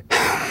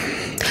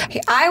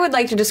would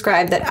like to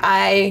describe that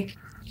I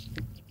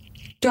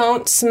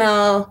don't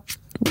smell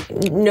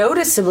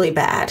noticeably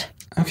bad.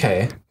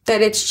 Okay.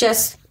 That it's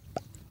just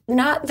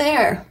not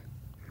there.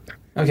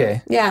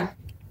 Okay. Yeah.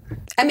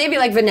 And maybe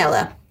like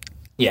vanilla.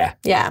 Yeah.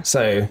 Yeah.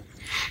 So...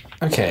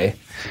 Okay.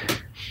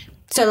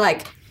 So,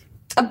 like,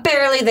 a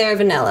barely there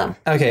vanilla.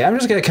 Okay, I'm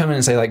just going to come in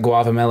and say, like,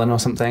 guava melon or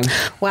something.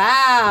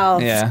 Wow.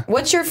 Yeah.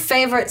 What's your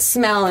favorite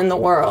smell in the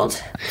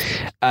world?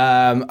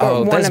 One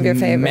of your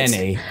favorites.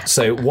 Many.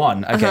 So,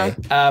 one. Okay.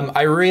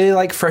 I really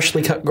like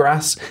freshly cut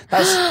grass.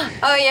 That's...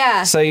 Oh,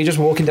 yeah. So, you're just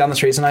walking down the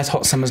street. It's a nice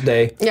hot summer's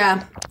day.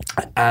 Yeah.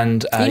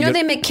 And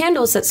they make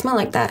candles that smell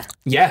like that.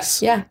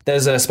 Yes. Yeah.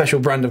 There's a special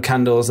brand of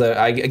candles that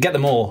I get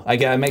them all. I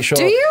make sure.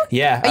 Do you?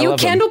 Yeah. Are you a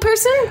candle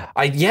person?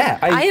 I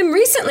am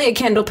recently a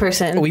candle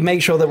person. We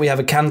make sure that we have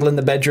a candle in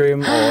the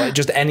bedroom or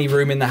just any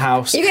room in the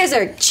house. You guys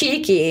are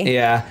cheeky.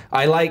 Yeah.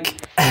 I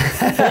like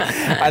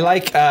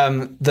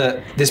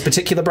this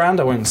particular brand.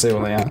 I won't say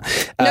what they are.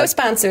 No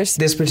sponsors.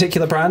 This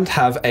particular brand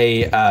have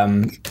a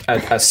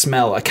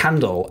smell, a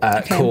candle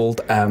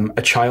called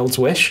a child's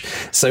wish.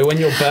 So when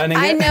you're burning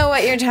it, I know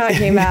what you're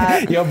talking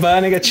about. You're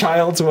burning a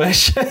child's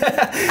wish.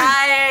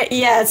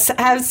 Yes,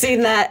 have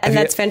seen that, and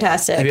that's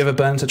fantastic. Have you ever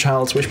burnt a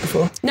child's wish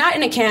before? Not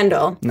in a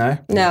candle. No?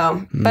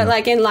 No, but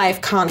like in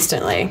life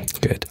constantly.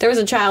 Good. There was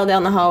a child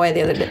down the hallway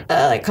the other day,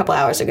 like a couple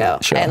hours ago,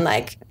 and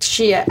like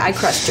I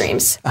crushed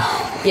dreams.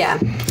 Oh. Yeah.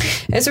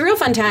 It's a real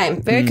fun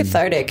time. Very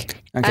cathartic.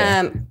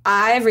 Okay.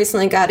 I've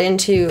recently got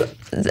into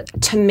the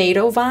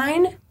tomato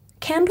vine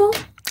candle.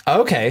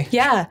 Okay.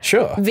 Yeah.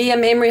 Sure. Via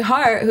Mamrie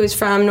Hart, who's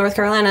from North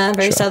Carolina,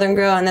 very southern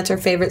girl, and that's her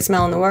favorite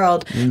smell in the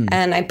world.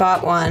 And I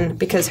bought one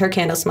because her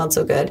candle smelled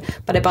so good,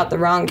 but I bought the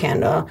wrong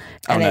candle,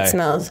 and it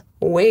smells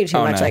way too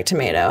much like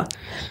tomato.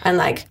 And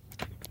like,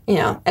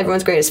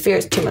 everyone's greatest fear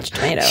is too much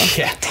tomato.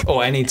 Yeah.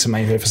 Or any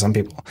tomato for some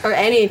people. Or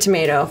any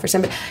tomato for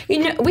some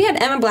people. We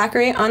had Emma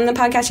Blackery on the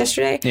podcast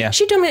yesterday. Yeah.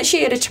 She told me that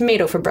she ate a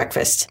tomato for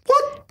breakfast.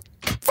 What?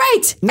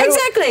 Right. No,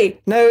 exactly.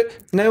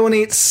 No one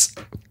eats...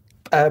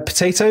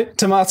 tomato?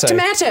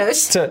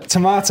 Tomatoes.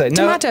 Tomato. No,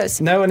 Tomatoes.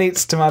 No one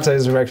eats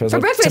tomatoes for breakfast. For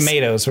breakfast.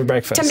 Tomatoes for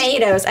breakfast.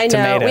 Tomatoes. I know.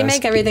 Tomatoes. We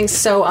make everything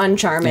so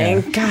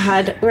uncharming. Yeah.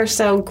 God, we're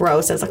so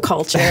gross as a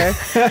culture.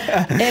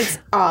 It's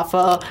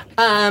awful.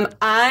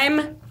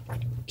 I'm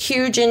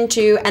huge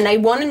into, and I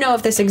want to know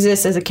if this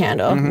exists as a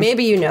candle.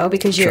 Maybe you know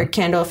because you're a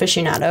candle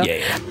aficionado.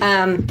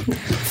 Yeah.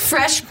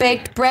 Fresh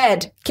baked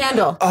bread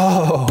candle.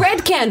 Oh.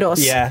 Bread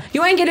candles. Yeah.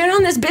 You want to get in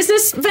on this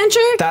business venture?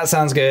 That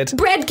sounds good.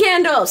 Bread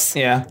candles.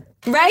 Yeah.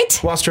 Right?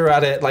 Whilst you're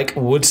at it, like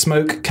wood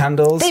smoke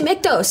candles. They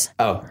make those.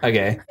 Oh,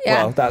 okay.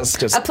 Yeah. Well, that's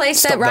just a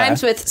place that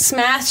rhymes with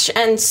Smash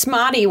and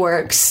Smoddy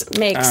Works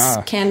makes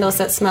candles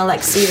that smell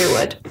like cedar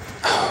wood.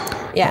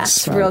 Yeah,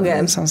 it's real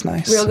good. That sounds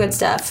nice. Real good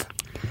stuff.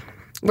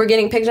 We're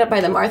getting picked up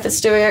by the Martha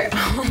Stewart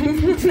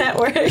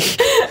network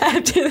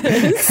after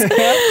this.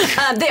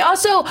 They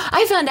also,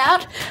 I found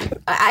out,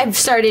 I've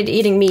started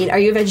eating meat. Are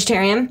you a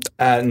vegetarian?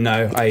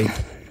 No,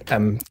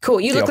 cool.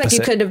 You look like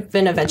you could have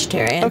been a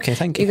vegetarian. Okay,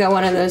 thank you. You got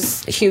one of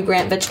those Hugh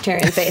Grant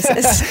vegetarian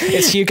faces.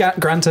 Is Hugh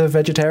Grant a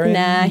vegetarian?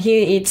 Nah,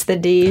 he eats the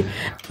D.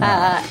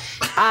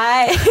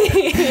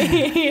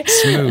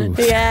 Smooth.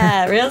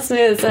 Yeah, real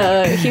smooth.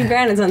 So Hugh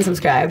Grant is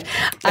unsubscribed.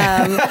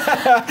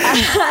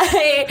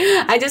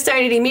 I just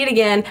started eating meat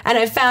again, and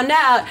I found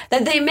out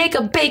that they make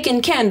a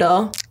bacon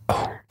candle.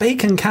 Oh,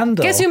 bacon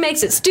candle. Guess who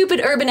makes it? Stupid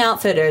Urban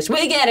Outfitters.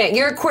 We get it.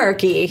 You're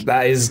quirky.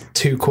 That is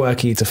too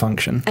quirky to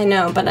function. I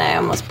know, but I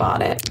almost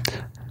bought it.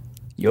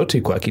 You're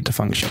too quirky to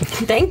function.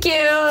 Thank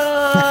you.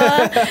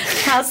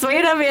 How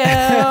sweet of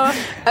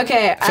you.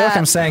 Okay. I feel like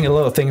I'm saying a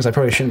lot of things I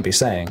probably shouldn't be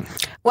saying.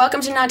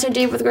 Welcome to Not Too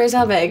Deep with Grace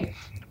Helbig.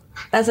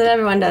 That's what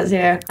everyone does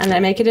here. And I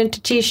make it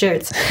into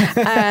t-shirts.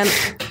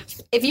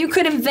 If you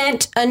could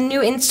invent a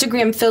new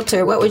Instagram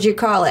filter, what would you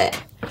call it?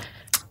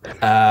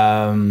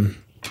 What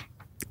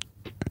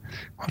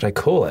would I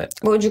call it?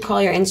 What would you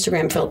call your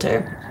Instagram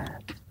filter?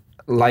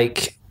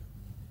 Like?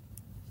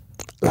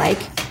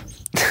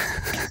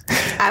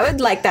 I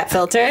would like that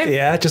filter.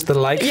 Yeah, just the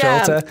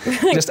filter.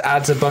 Just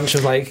adds a bunch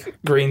of like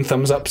green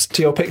thumbs ups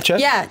to your picture.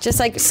 Yeah, just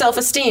like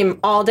self-esteem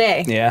all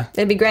day. Yeah.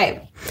 It'd be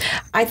great.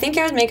 I think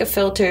I would make a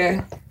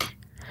filter.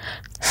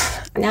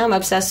 Now I'm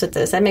obsessed with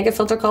this. I'd make a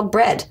filter called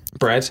bread.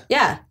 Bread?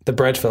 Yeah. The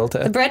bread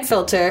filter. The bread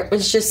filter,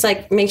 which just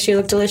like makes you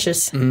look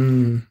delicious.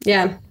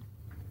 Yeah.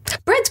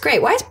 Bread's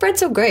great. Why is bread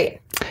so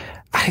great?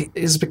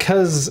 It's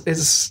because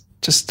it's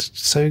just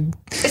so...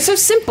 It's so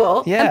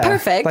simple and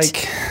perfect.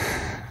 Like...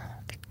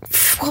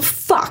 Well,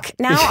 fuck.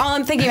 Now all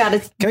I'm thinking about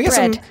is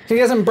bread. Can we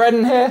get some bread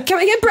in here? Can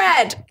we get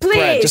bread, please?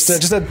 Bread.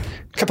 Just a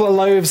couple of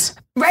loaves,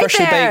 right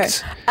freshly there.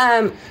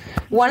 baked.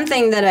 One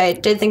thing that I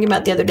did think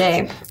about the other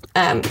day,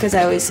 because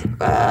I was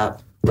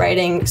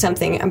writing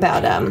something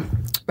about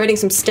writing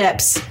some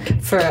steps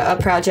for a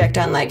project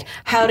on like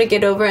how to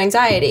get over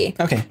anxiety.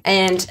 Okay.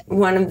 And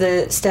one of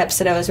the steps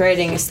that I was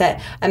writing is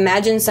that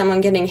imagine someone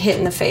getting hit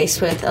in the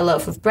face with a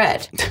loaf of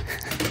bread.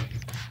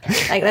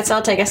 Like, let's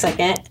all take a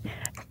second.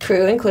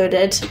 Crew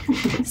included,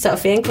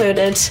 Sophie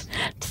included, to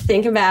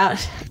think about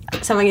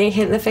someone getting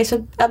hit in the face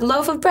with a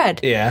loaf of bread.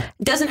 Yeah.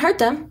 It doesn't hurt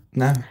them.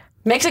 No.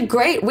 Makes a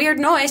great weird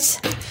noise.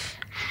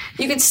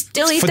 You can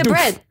still eat the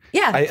bread.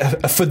 Yeah.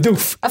 A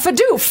fadoof. A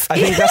fadoof. I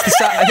think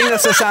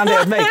that's the sound it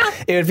would make.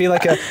 It would be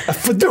like a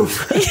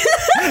fadoof.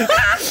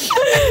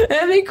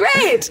 That'd be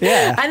great.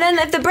 Yeah. And then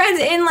if the bread's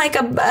in like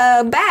a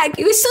bag,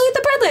 you can still eat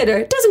the bread later.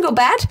 It doesn't go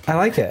bad. I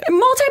like it.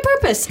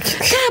 Multi-purpose.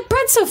 God,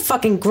 bread's so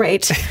fucking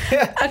great.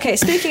 Yeah. Okay,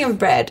 speaking of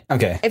bread.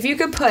 Okay. If you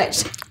could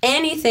put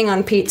anything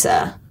on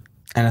pizza,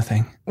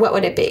 anything, what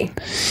would it be?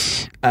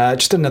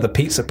 Just another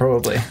pizza,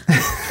 probably.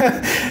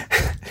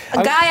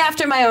 A guy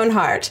after my own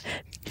heart.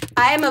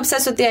 I am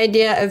obsessed with the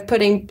idea of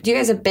putting... Do you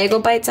guys have bagel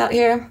bites out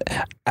here?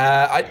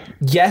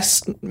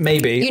 Yes,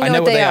 maybe. You know I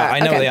know what what they are. I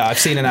know Okay. what they are. I've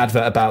seen an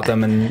advert about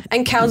them.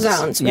 And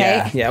calzones,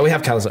 right? Yeah, we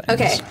have calzones.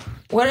 Okay.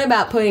 What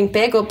about putting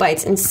bagel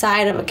bites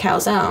inside of a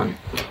calzone?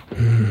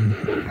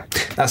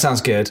 That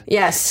sounds good.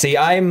 Yes. See,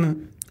 I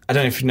don't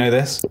know if you know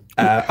this.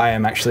 I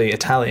am actually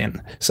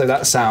Italian, so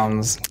that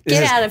sounds...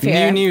 Get out of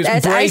here. New news.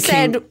 As I breaking.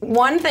 said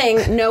one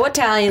thing, no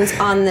Italians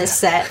on this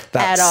set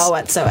at all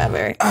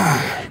whatsoever.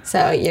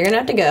 So you're going to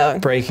have to go.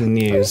 Breaking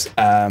news.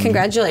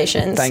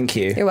 Congratulations. Thank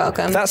you. You're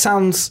welcome. That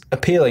sounds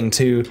appealing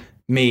to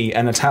me,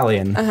 an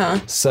Italian.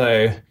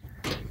 So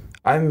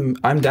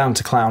I'm down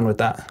to clown with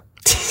that.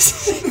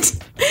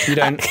 You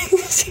don't...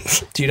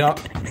 Do you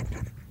not...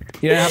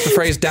 You don't have the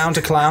phrase down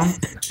to clown?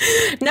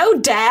 No,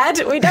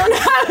 Dad. We don't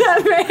have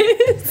that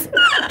phrase.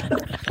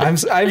 I'm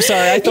sorry.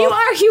 I thought... You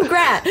are Hugh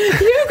Grant.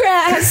 Hugh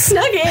Grant has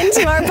snuck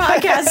into our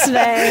podcast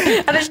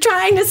today and is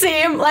trying to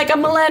seem like a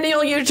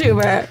millennial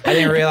YouTuber. I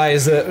didn't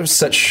realize that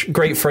such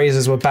great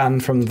phrases were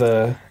banned from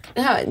the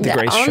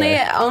Grace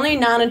show. Only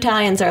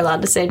non-Italians are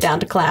allowed to say down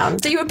to clown.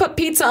 So you would put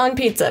pizza on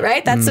pizza,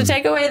 right? That's the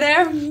takeaway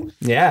there?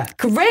 Yeah.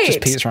 Great.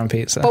 Just pizza on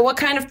pizza. But what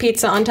kind of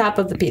pizza on top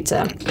of the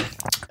pizza?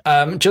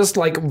 Just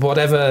like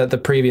whatever the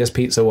previous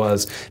pizza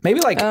was. Maybe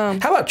like, how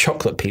about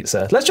chocolate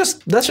pizza? Let's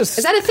just. Is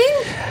that a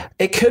thing?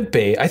 It could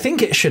be. I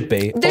think it should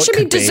be. There should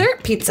be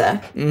dessert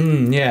pizza.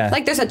 Yeah.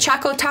 Like there's a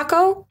Choco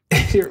Taco.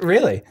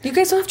 Really? You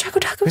guys don't have Choco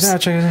Tacos? We don't have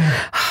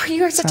chocolate. Oh,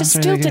 you are such a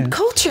Sounds really stilted good.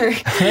 culture.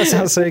 That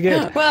sounds so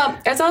good. Well,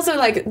 it's also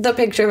like the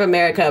picture of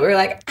America. We're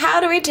like,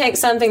 how do we take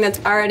something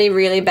that's already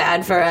really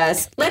bad for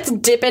us? Let's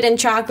dip it in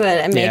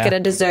chocolate and make it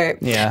a dessert.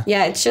 Yeah.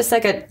 Yeah, it's just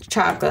like a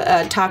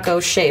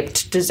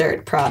taco-shaped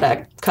dessert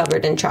product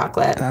covered in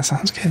chocolate. That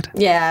sounds good.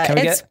 Yeah. Can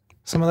we get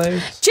some of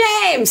those?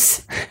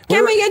 James!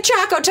 Can we get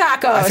Choco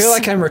Tacos? I feel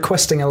like I'm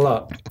requesting a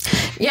lot.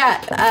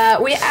 Yeah,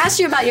 we asked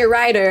you about your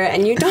rider,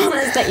 and you told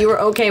us that you were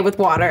okay with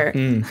water.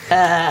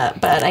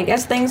 But I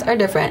guess things are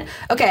different.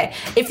 Okay,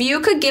 if you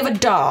could give a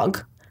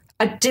dog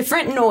a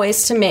different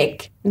noise to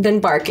make than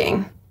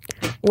barking,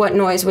 what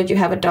noise would you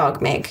have a dog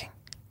make?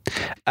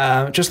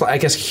 Just like, I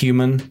guess,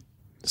 human.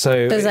 So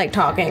It's like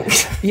talking.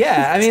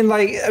 yeah, I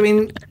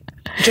mean,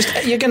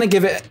 just you're going to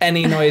give it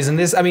any noise, and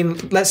this. I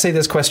mean, let's say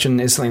this question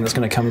is something that's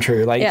going to come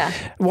true. Like,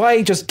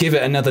 why just give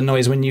it another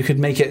noise when you could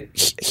make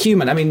it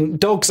human? I mean,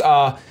 dogs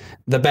are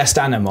the best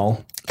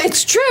animal.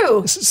 It's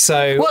true.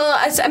 So, well,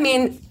 I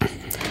mean,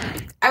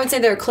 I would say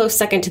they're a close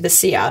second to the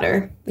sea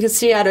otter, because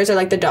sea otters are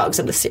like the dogs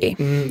of the sea.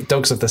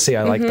 Dogs of the sea.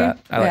 I like that.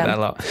 I like that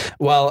a lot.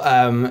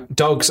 Well,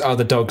 dogs are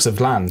the dogs of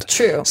land.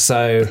 True.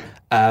 So.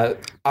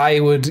 I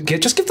would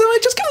give them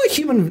a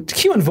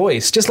human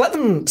voice. Just let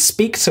them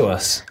speak to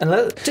us. And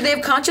do they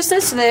have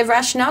consciousness? Do they have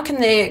rationale? Can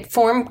they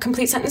form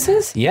complete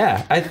sentences?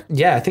 Yeah, I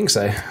think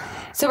so.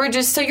 So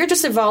you're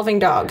just evolving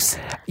dogs.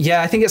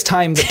 Yeah, I think it's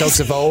time that dogs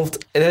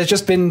evolved. There's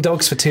just been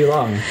dogs for too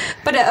long.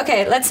 But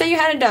okay, let's say you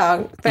had a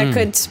dog that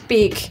could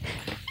speak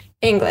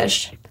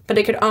English, but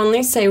it could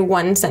only say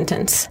one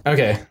sentence.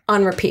 Okay.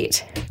 On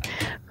repeat.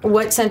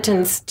 What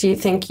sentence do you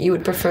think you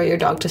would prefer your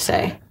dog to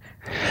say?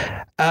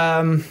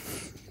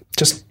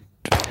 Just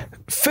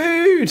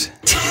food.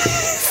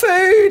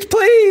 Food,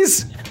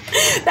 please.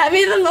 That'd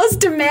be the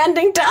most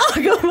demanding dog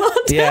of all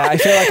time. Yeah, I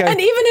feel like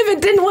and even if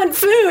it didn't want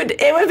food,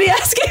 it would be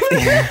asking for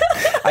food.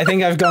 I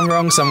think I've gone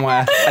wrong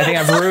somewhere. I think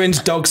I've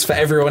ruined dogs for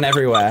everyone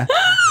everywhere.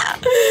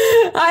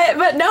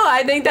 But no,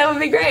 I think that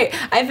would be great.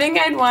 I think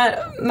I'd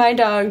want my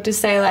dog to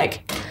say,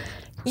 like,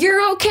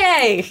 you're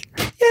okay.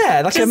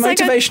 Yeah, like just a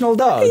motivational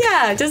dog.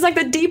 Yeah, just like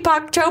the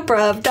Deepak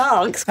Chopra of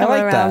dogs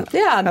coming around. That.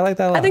 Yeah. I like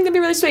that a lot. I think that'd be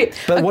really sweet.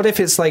 But what if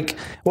it's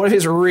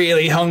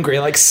really hungry,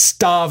 like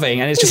starving,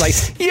 and it's just like,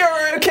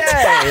 you're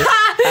okay.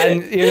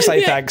 And you're just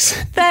like,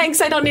 thanks. Thanks,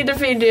 I don't need to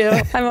feed you.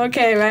 I'm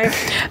okay, right?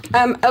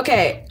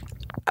 Okay.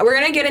 We're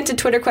going to get into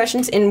Twitter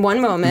questions in one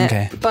moment.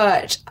 Okay.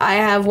 But I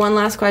have one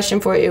last question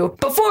for you.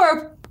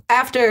 Before.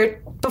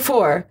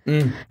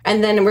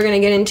 And then we're going to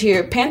get into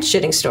your pants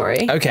shitting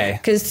story. Okay.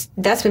 Because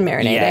that's been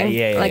marinating.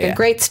 Yeah, like a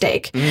great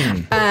steak.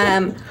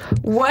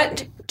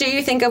 What do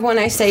you think of when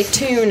I say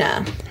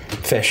tuna?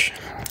 Fish.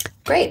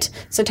 Great.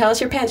 So tell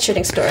us your pants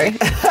shitting story.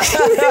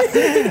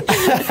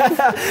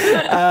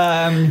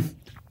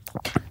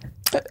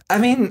 I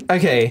mean,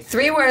 okay.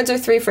 3 words or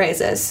 3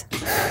 phrases?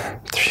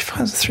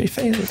 3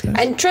 phases.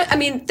 And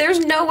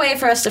there's no way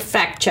for us to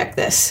fact check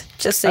this,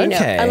 just so you know,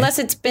 unless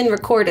it's been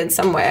recorded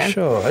somewhere.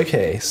 Sure,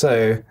 okay.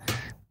 So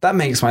that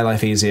makes my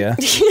life easier.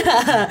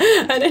 Yeah,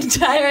 an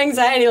entire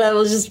anxiety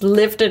level is just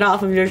lifted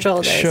off of your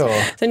shoulders.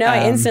 Sure. So now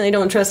I instantly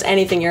don't trust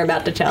anything you're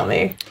about to tell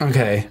me.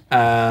 Okay.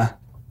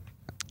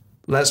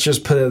 Let's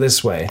just put it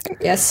this way.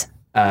 Yes.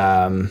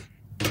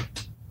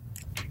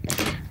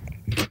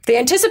 The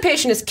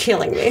anticipation is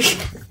killing me.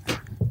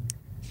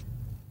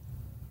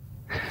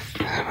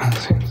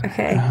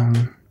 Okay.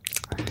 I'm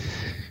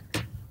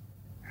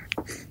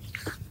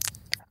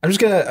just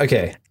gonna.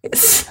 Okay.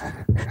 This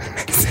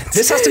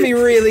has to be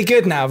really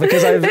good now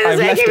because I've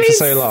left it for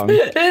so long.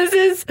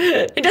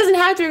 It doesn't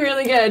have to be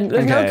really good.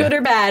 There's no good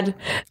or bad.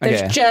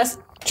 There's just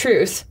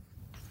truth.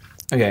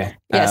 Okay.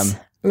 Yes.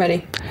 I'm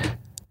ready.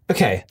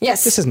 Okay.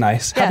 Yes. This is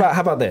nice. Yeah.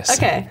 How about this?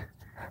 Okay.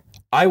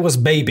 I was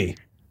baby.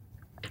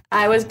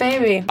 I was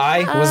baby.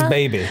 I was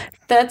baby.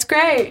 That's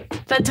great.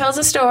 That tells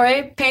a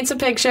story, paints a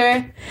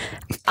picture.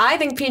 I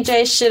think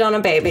PJ shit on a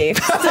baby.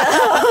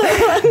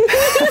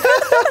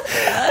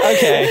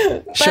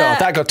 Okay, sure.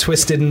 That got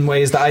twisted in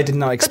ways that I did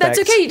not expect. But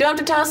that's okay. You don't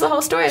have to tell us the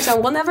whole story, so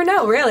we'll never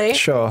know, really.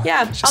 Sure.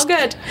 Yeah, all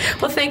good.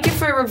 Well, thank you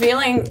for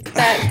revealing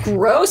that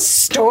gross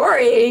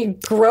story.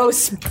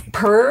 Gross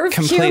perv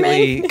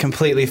human.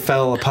 Completely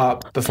fell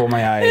apart before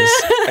my eyes.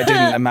 I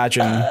didn't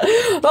imagine.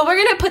 Well, we're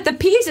going to put the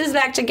pieces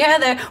back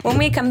together when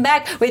we come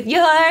back with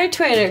your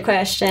Twitter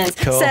questions.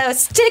 Cool. So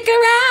stick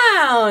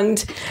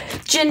around,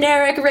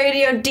 generic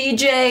radio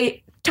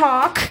DJ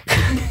talk.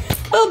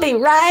 We'll be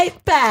right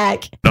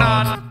back.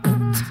 Not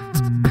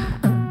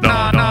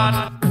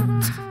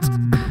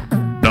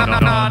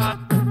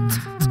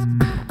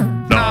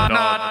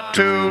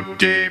too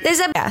deep. This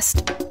is a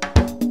guest.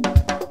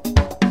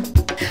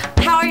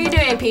 How are you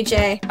doing,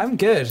 PJ? I'm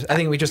good. I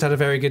think we just had a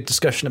very good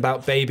discussion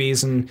about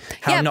babies and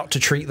how not to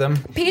treat them.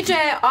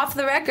 PJ, off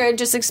the record,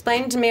 just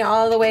explained to me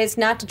all the ways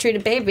not to treat a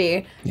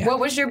baby. Yeah. What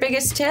was your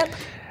biggest tip?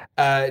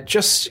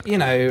 Just,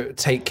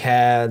 take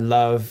care,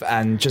 love,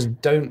 and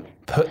just don't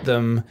put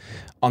them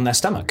on their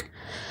stomach.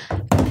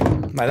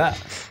 Like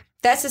that.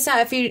 That's the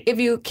sound. If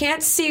you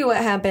can't see what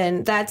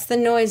happened, that's the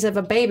noise of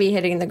a baby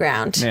hitting the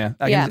ground. Yeah,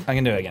 I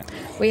can do it again.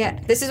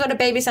 This is what a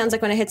baby sounds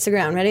like when it hits the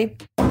ground. Ready?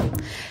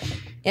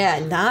 Yeah,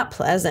 not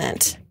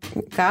pleasant.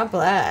 God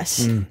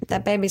bless.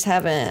 That baby's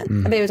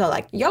heaven. That baby's all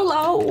like,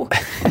 YOLO,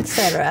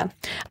 etc.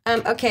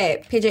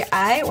 Okay, PJ,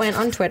 I went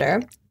on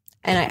Twitter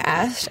and I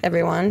asked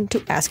everyone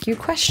to ask you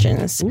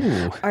questions.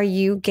 Ooh. Are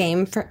you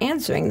game for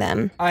answering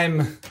them?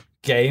 I'm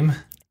game.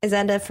 Is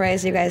that a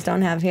phrase you guys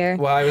don't have here?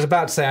 Well, I was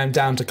about to say I'm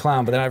down to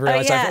clown, but then I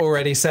realized I've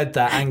already said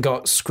that and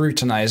got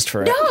scrutinized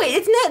for it. No,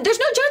 it's not. There's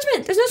no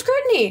judgment. There's no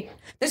scrutiny.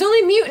 There's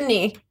only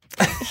mutiny.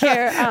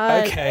 Here,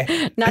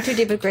 okay. Not Too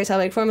Deep with Grace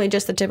Helbig, formerly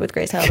Just the Tip with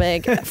Grace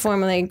Helbig,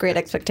 formerly Great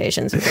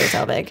Expectations with Grace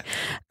Helbig.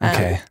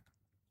 Okay.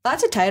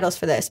 Lots of titles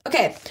for this.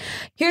 Okay,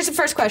 here's the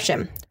first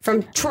question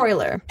from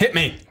Troiler. Hit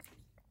me.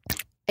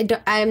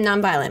 I'm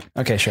nonviolent.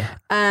 Okay, sure.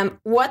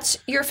 What's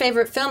your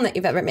favorite film that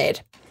you've ever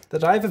made?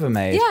 That I've ever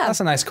made? Yeah.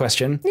 That's a nice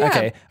question. Yeah.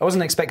 Okay. I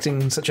wasn't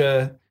expecting such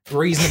a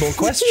reasonable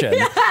question.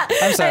 Yeah,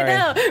 I'm sorry.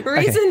 I know.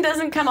 Reason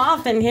doesn't come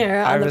often here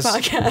on the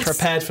podcast. I was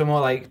prepared for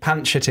more like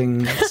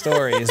pant-shitting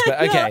stories,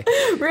 but okay.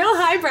 No, real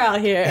highbrow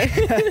here.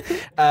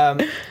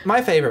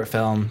 My favorite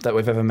film that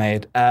we've ever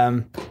made.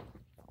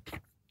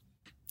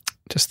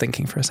 Just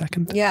thinking for a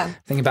second. Yeah.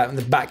 Thinking about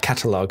the back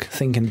catalogue.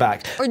 Thinking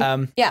back.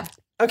 Yeah.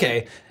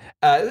 Okay.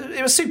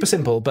 It was super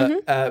simple,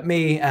 but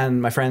me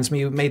and my friends,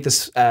 we made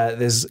this.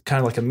 There's kind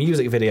of like a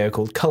music video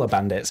called Color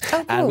Bandits,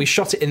 and we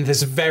shot it in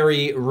this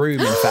very room.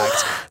 In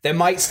fact, there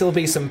might still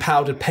be some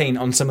powdered paint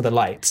on some of the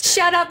lights.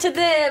 Shout out to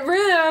the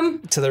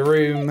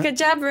room. Good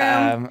job,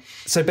 room.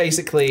 So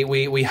basically,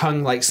 we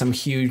hung like some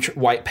huge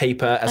white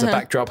paper as a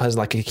backdrop, as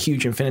like a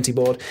huge infinity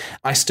board.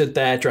 I stood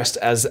there dressed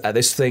as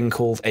this thing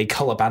called a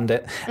color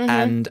bandit,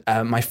 and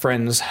my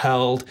friends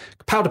hurled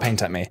powder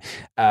paint at me.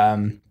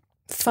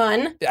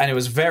 Fun. And it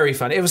was very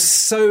fun. It was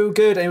so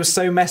good and it was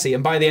so messy.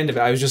 And by the end of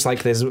it, I was just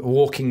like this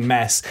walking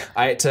mess.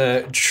 I had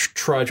to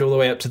trudge all the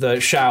way up to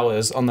the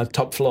showers on the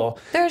top floor.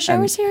 There are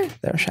showers here?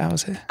 There are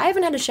showers here. I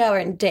haven't had a shower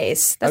in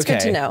days. That's good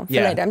to know for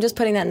later. I'm just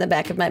putting that in the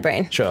back of my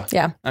brain. Sure.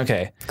 Yeah.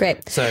 Okay.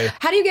 Great. So,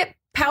 how do you get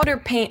powder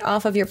paint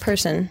off of your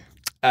person?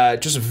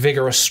 Just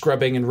vigorous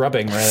scrubbing and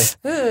rubbing, really.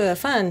 Ooh,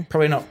 fun.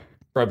 Probably not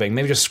rubbing.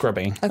 Maybe just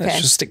scrubbing. Okay. Let's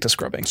just stick to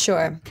scrubbing.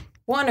 Sure.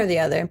 One or the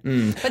other.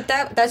 But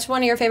that's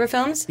one of your favorite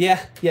films? Yeah.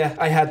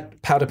 I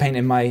had powder paint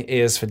in my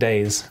ears for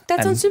days.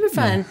 That sounds super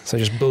fun. Yeah, so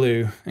just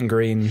blue and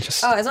green.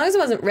 Just as long as it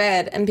wasn't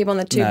red and people on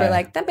the tube were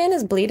like, that man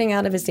is bleeding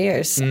out of his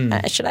ears.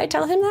 Should I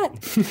tell him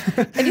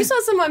that? If you saw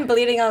someone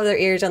bleeding out of their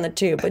ears on the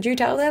tube, would you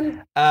tell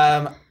them?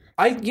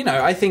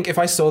 I think if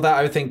I saw that,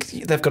 I would think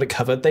they've got it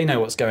covered. They know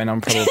what's going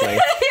on, probably.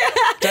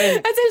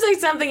 That seems like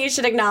something you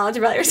should acknowledge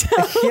about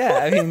yourself. Yeah,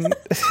 I mean,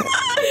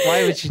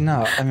 why would you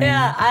not? I mean,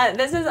 I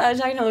was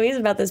talking to Louise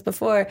about this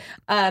before.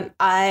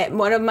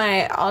 One of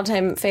my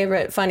all-time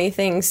favorite funny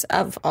things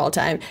of all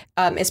time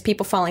is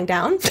people falling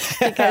down,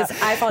 because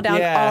I fall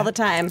down all the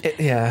time.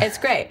 It's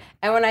great.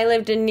 And when I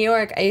lived in New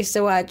York, I used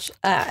to watch,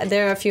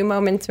 there are a few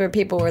moments where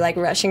people were like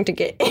rushing to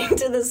get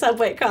into the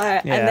subway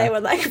car and they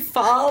would like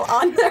fall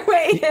on their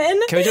way in.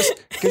 Can we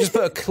just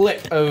put a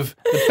clip of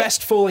the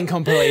best falling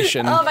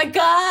compilation? Oh my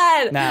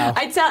God. Now.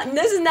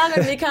 This is now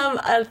going to become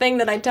a thing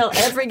that I tell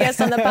every guest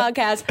on the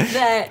podcast,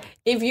 that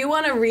if you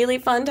want a really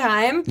fun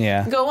time,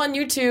 go on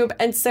YouTube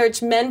and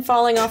search men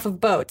falling off of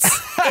boats.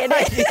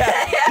 It's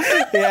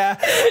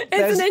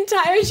an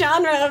entire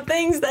genre of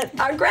things that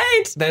are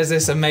great. There's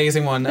this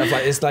amazing one of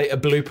like, it's like a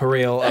blooper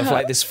reel of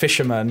like this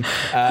fisherman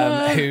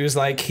who's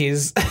like,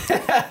 he's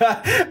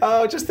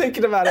just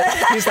thinking about it.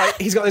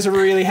 He's got this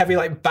really heavy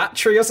like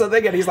battery or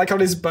something, and he's like on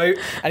his boat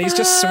and he's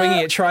just swinging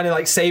it, trying to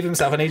like save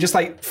himself, and he just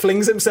like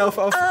flings himself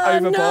off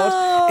overboard.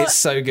 No. It's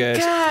so good.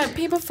 God,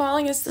 people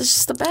falling is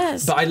just the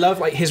best. But I love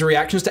like his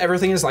reactions to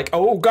everything is like,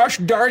 oh gosh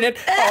darn it,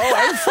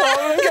 I'm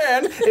falling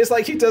again. It's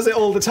like he does it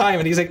all the time,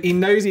 and he's like, he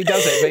knows he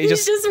does it, but he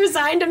just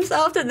resigned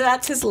himself to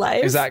that's his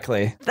life.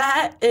 Exactly.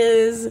 That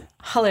is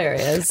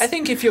hilarious. I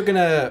think if you're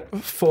gonna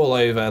fall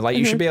over, like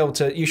you should be able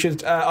to. You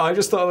should. I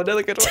just thought of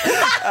another good one.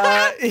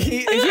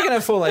 If you're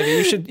gonna fall over,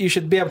 you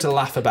should be able to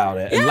laugh about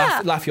it and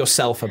laugh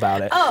yourself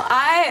about it. Oh,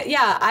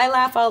 I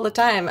laugh all the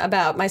time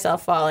about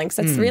myself falling,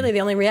 because that's really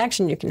the only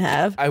reaction you can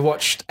have. I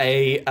watched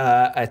a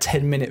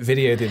 10-minute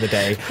video the other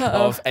day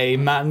of a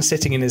man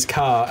sitting in his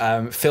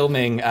car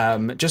filming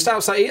just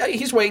outside.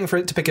 He's waiting for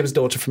it to pick up his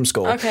daughter from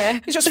school. Okay,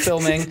 he's just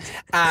filming,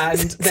 and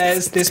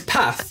there's this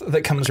path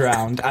that comes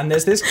around, and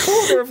there's this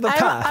corner of the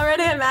path. I'm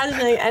already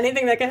imagining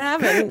anything that can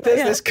happen.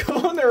 There's this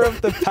corner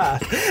of the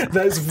path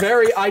that's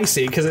very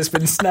icy because it's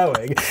been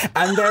snowing,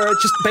 and there are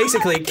just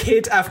basically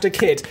kid after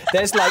kid.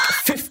 There's like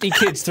 50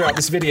 kids throughout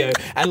this video,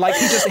 and like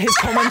his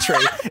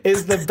commentary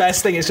is the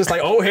best thing. It's just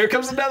like, oh, here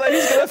comes another,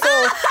 he's gonna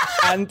fall,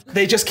 and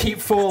they just keep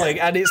falling,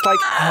 and it's like,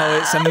 oh,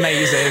 it's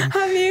amazing.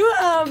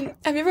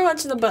 Have you ever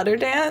watched The Butter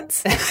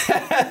Dance?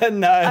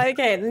 No.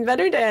 Okay, The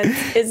Butter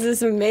Dance is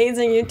this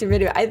amazing YouTube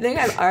video. I think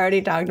I've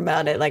already talked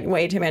about it like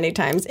way too many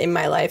times in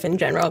my life in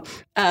general.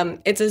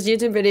 It's this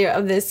YouTube video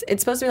of this.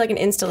 It's supposed to be like an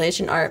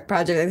installation art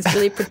project, like this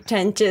really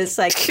pretentious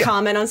like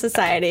comment on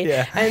society.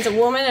 And it's a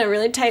woman in a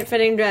really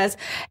tight-fitting dress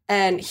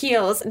and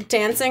heels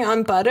dancing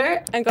on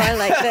butter and going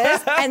like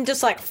this and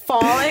just like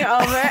falling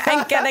over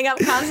and getting up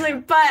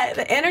constantly. But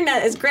the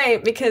internet is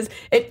great because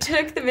it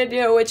took the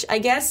video, which I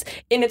guess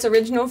in its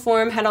original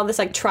form had all this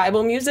like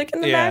tribal music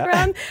in the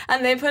background,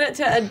 and they put it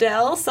to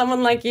Adele,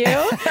 Someone Like You.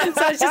 So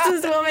it's just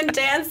this woman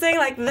dancing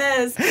like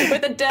this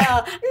with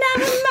Adele,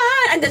 never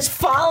mind, and just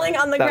falling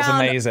on the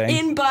ground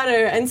in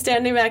butter and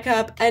standing back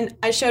up. And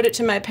I showed it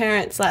to my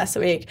parents last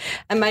week,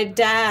 and my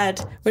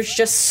dad was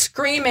just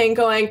screaming,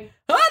 going,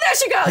 oh, there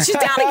she goes. She's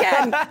down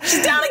again.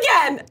 She's down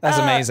again. That's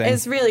amazing.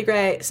 It's really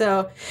great.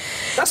 So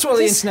that's what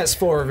the internet's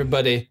for,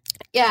 everybody.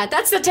 Yeah,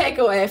 that's the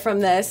takeaway from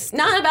this.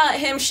 Not about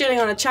him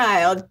shitting on a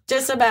child,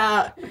 just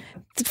about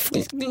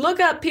look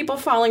up people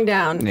falling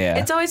down. Yeah.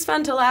 It's always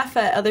fun to laugh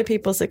at other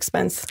people's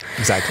expense.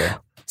 Exactly.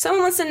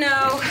 Someone wants to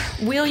know,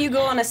 will you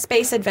go on a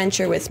space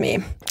adventure with me?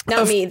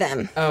 Not me,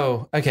 them.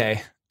 Oh,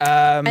 okay.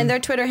 And their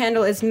Twitter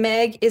handle is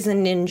Meg is a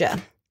ninja.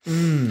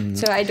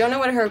 So I don't know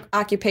what her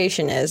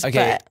occupation is,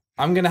 but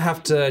I'm going to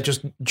have to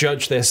just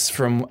judge this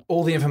from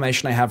all the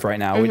information I have right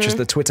now, which is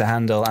the Twitter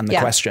handle and the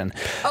question.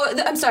 Oh,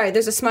 I'm sorry.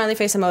 There's a smiley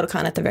face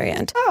emoticon at the very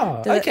end.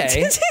 Oh,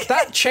 okay.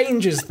 That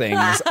changes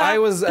things. I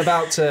was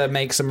about to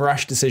make some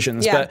rash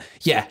decisions, but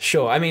yeah,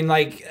 sure. I mean,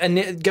 like,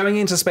 going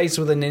into space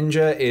with a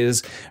ninja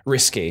is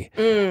risky.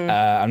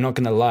 I'm not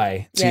going to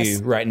lie to you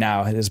right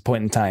now at this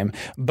point in time.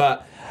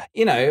 But,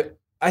 you know,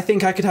 I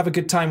think I could have a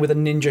good time with a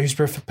ninja who's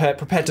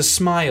prepared to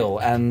smile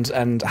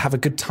and have a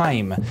good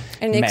time.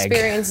 And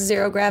experience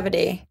zero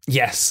gravity.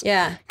 Yes.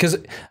 Yeah. Because,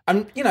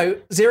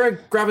 zero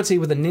gravity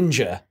with a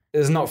ninja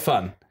is not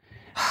fun.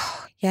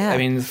 Yeah. I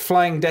mean,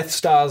 flying Death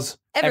Stars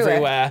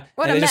everywhere.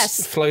 What and a they're mess.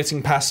 just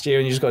floating past you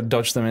and you just got to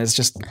dodge them. And it's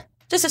just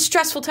a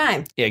stressful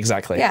time. Yeah,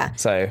 exactly. Yeah.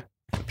 So,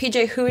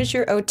 PJ, who is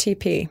your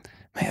OTP?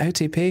 My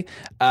OTP?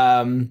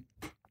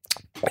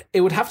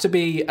 It would have to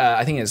be,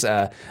 I think it's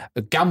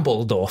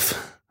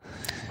Gambledorf.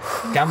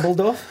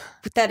 Gambledorf?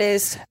 That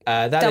is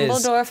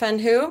Dumbledore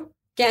and who?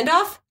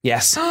 Gandalf?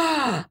 Yes.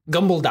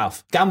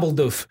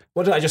 Gambledorf.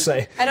 What did I just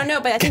say? I don't know,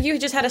 but I think you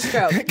just had a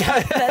stroke.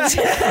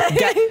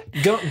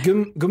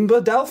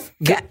 Gumbledorf?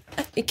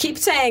 You keep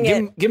saying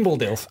it.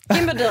 Gimbledorf.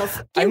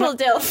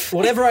 Gimbledorf.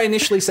 Whatever I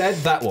initially said,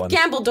 that one.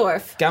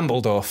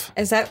 Gambledorf.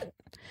 Is that...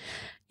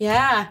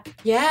 Yeah.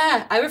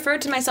 I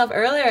referred to myself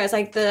earlier as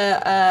like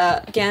the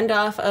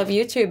Gandalf of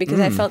YouTube because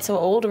I felt so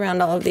old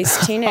around all of these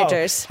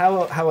teenagers.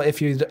 How if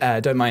you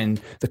don't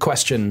mind the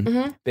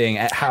question being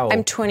how?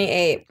 I'm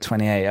 28.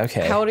 28,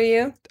 okay. How old are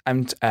you?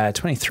 I'm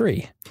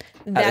 23.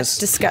 That's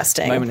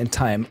disgusting. Moment in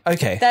time.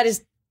 Okay. That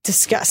is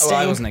disgusting. Oh,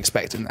 I wasn't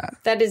expecting that.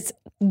 That is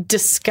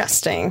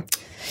disgusting.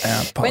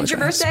 When's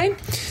your birthday?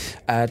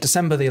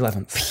 December the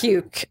 11th.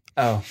 Puke.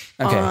 Oh,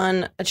 okay.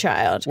 On a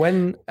child.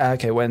 When?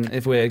 If we're going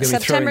to be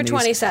September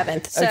throwing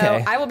 27th. So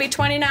Okay. I will be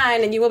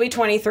 29 and you will be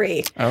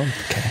 23. Oh,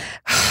 okay.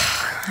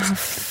 Oh,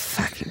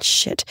 fucking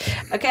shit.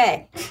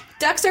 Okay.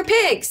 Ducks or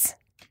pigs?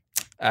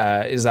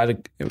 Is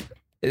that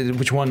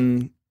which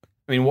one?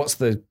 I mean, what's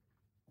the?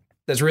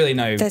 There's really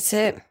no. That's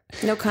it.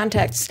 No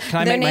context. Can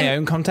I make my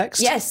own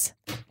context? Yes.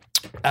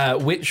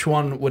 Which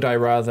one would I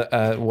rather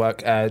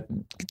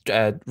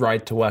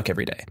ride to work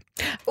every day?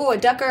 Oh, a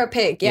duck or a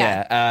pig?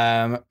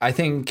 Yeah. I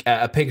think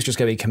a pig's just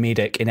going to be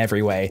comedic in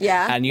every way.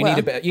 Yeah. And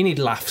you need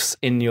laughs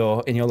in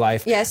your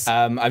life. Yes.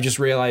 I've just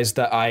realised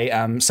that I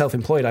am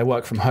self-employed. I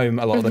work from home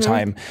a lot of the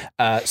time.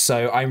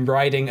 So I'm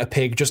riding a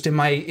pig just in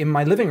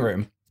my living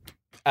room,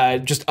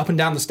 just up and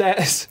down the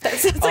stairs. That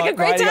sounds like a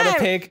great riding time. on a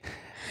pig.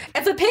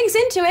 If the pig's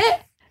into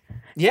it.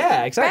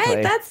 Yeah, exactly.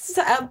 Right? That's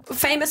a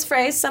famous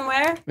phrase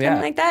somewhere. Yeah.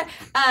 Something like that.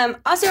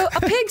 Also, a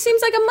pig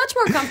seems like a much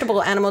more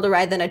comfortable animal to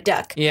ride than a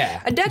duck.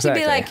 Yeah, A duck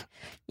exactly. would be like,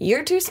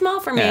 you're too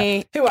small for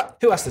me. Yeah.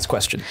 Who asked this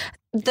question?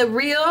 The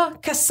real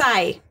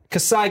Kasai.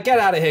 Kasai, get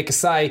out of here,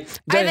 Kasai.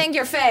 I think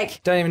you're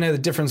fake. Don't even know the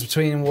difference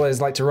between what it's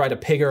like to ride a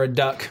pig or a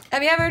duck.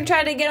 Have you ever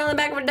tried to get on the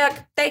back of a duck?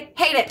 They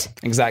hate it.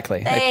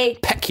 Exactly. They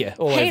peck you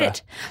all hate over.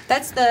 it.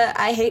 That's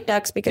I hate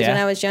ducks because when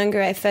I was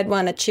younger, I fed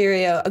one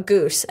a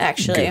goose,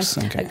 actually. Goose,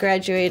 okay. A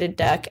graduated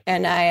duck,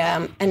 and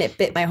and it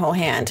bit my whole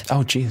hand.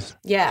 Oh, jeez.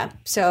 Yeah,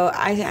 so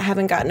I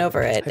haven't gotten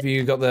over it. Have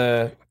you got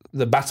the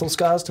battle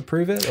scars to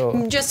prove it?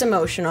 Or? Just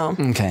emotional.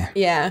 Okay.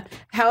 Yeah.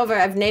 However,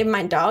 I've named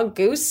my dog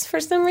Goose for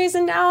some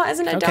reason now as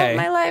an adult in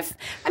my life.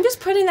 I'm just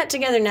putting that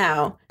together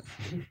now.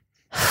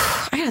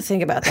 I gotta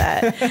think about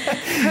that.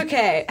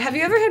 Okay. Have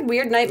you ever had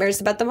weird nightmares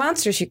about the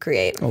monsters you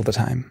create? All the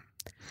time.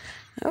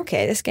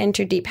 Okay, this is getting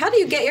too deep. How do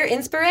you get your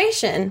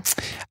inspiration?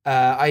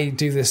 I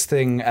do this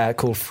thing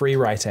called free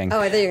writing. Oh,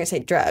 I thought you were going to say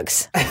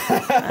drugs. I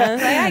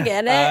was like, I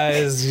get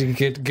it. It's a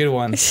good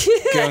one.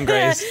 Good one,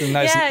 Grace.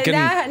 Nice,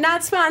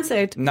 Not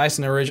sponsored. Nice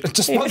and original.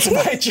 Just sponsored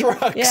by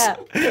drugs. Yeah.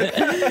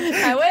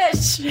 I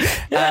wish.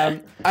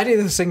 I do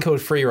this thing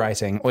called free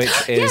writing, which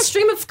is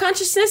stream of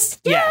consciousness.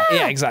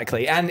 Yeah,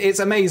 exactly. And it's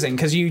amazing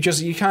because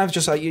you kind of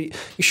just like you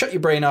shut your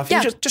brain off.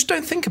 Yeah. You just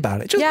don't think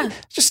about it.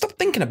 Just stop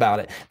thinking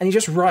about it, and you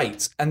just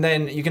write. And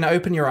then you can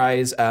open your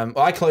eyes.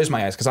 I close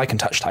my eyes because I can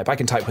touch type. I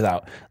can type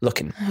without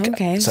looking.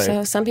 Okay,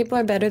 so some people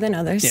are better than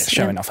others. Yeah,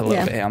 showing off a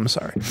little bit. I'm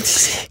sorry.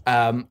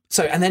 And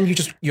then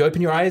you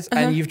open your eyes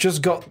and you've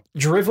just got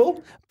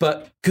drivel,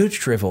 but good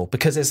drivel,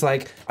 because it's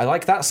like, I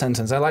like that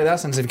sentence. I like that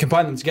sentence. If you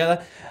combine them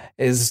together,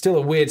 it's still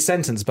a weird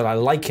sentence, but I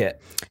like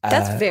it.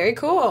 That's very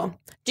cool.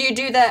 Do you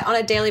do that on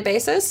a daily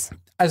basis?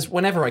 As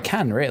whenever I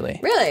can, really.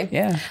 Really?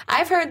 Yeah.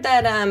 I've heard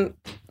that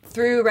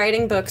through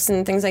writing books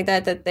and things like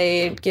that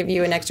they give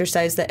you an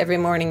exercise that every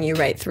morning you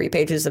write 3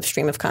 pages of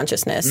stream of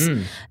consciousness.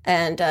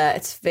 And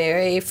it's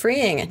very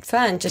freeing and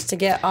fun just to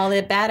get all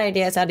the bad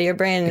ideas out of your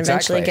brain and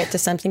eventually get to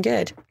something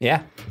good.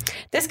 Yeah.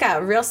 This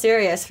got real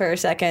serious for a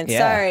second. Yeah.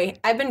 Sorry.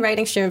 I've been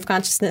writing stream of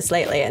consciousness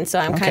lately, and so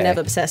I'm kind of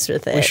obsessed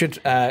with it. We should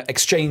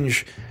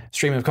exchange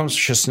stream of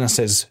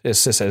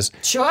consciousnesses.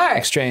 Sure.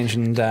 Exchange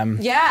and...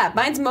 Yeah,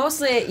 mine's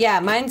mostly...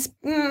 Yeah, mine's...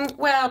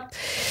 well...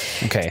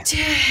 Okay.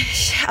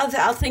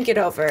 I'll think it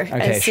over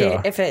and see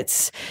sure. if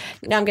it's...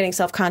 Now I'm getting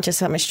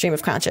self-conscious on my stream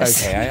of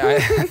conscious. Okay.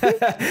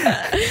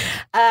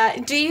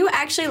 Do you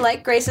actually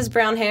like Grace's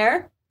brown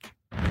hair?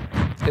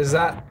 Is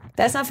that...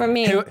 That's not from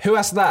me. Who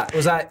asked that?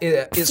 Was that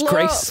it's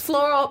Grace?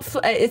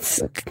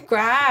 It's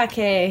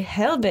okay,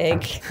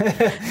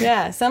 Helbig.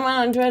 Yeah, someone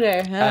on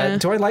Twitter.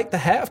 Do I like the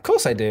hair? Of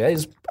course I do.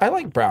 I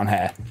like brown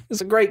hair.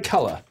 It's a great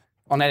color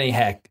on any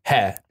hair.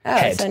 Head.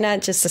 So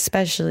not just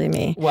especially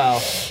me.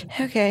 Well,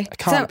 okay. I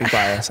can't be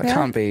biased. I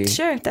can't be.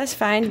 Sure, that's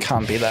fine.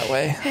 Can't be that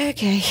way.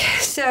 Okay.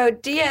 So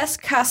DS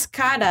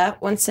Cascada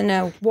wants to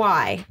know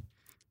why.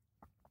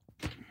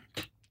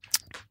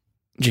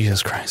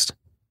 Jesus Christ.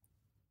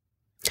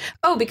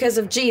 Oh, because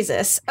of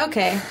Jesus.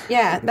 Okay.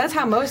 Yeah, that's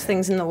how most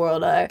things in the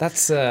world are.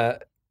 That's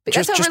That's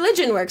how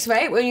religion works,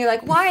 right? When you're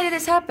like, why did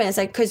this happen? It's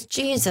like, because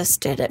Jesus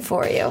did it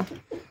for you.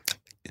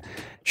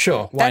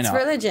 Sure, why That's not?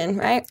 religion,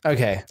 right?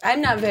 Okay. I'm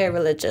not very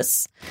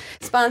religious.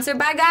 Sponsored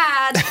by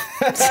God.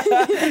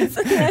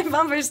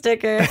 Bumper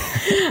sticker.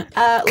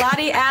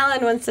 Lottie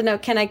Allen wants to know,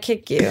 can I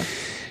kick you?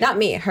 Not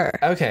me, her.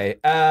 Okay.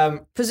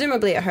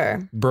 Presumably a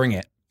her. Bring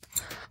it.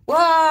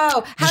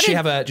 Whoa! Does she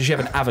have an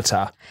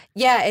avatar?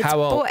 Yeah, it's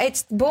How old?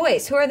 it's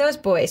boys. Who are those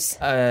boys?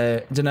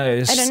 Don't know.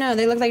 I don't know.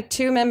 They look like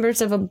two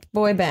members of a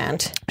boy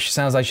band. She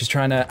sounds like she's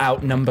trying to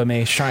outnumber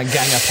me. She's trying to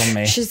gang up on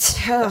me.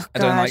 God. I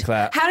don't like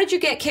that. How did you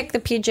get Kick the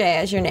PJ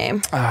as your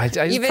name?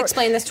 You've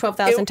explained this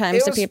 12,000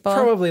 times to people. It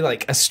was probably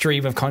like a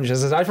stream of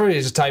consciousness. I'd probably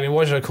just type in,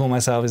 what should I call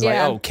myself? It's like,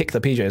 Yeah. oh, Kick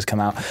the PJ has come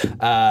out.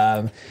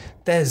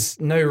 There's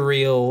no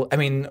real,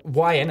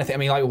 why anything?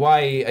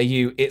 Why are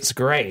you It's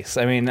Grace?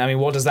 I mean,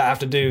 what does that have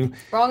to do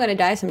We're all going to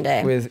die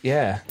someday. with,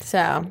 yeah.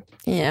 So,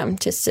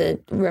 just to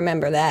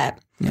remember that.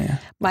 Yeah.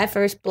 My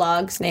first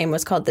blog's name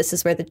was called This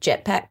Is Where the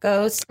Jetpack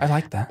Goes. I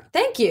like that.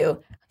 Thank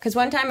you. Because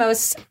one time I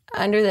was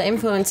under the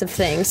influence of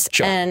things,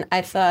 Sure. and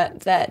I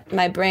thought that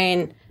my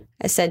brain,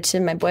 I said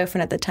to my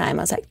boyfriend at the time,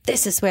 I was like,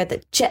 this is where the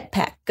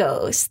jetpack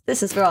goes.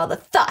 This is where all the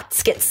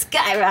thoughts get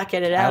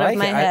skyrocketed out of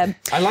my head.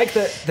 I like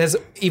that there's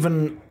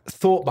even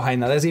thought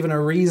behind that. There's even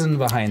a reason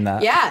behind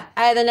that. Yeah.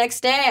 The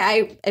next day,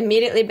 I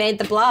immediately made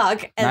the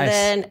blog, and Nice.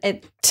 then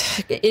it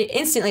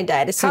instantly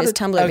died as soon as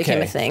Tumblr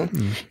became a thing.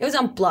 It was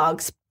on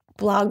Blogspot.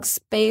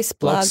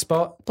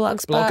 Blogspot.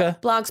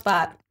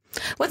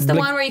 What's the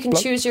one where you can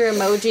choose your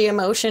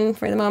emotion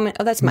for the moment?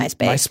 Oh, that's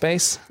MySpace.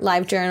 MySpace?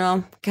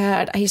 LiveJournal.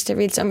 God, I used to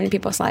read so many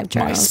people's live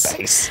journals.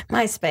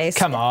 MySpace.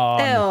 Come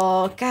on.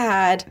 Oh,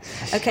 God.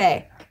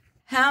 Okay.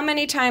 How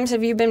many times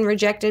have you been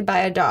rejected by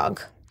a dog?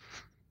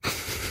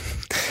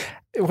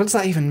 What does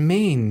that even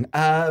mean?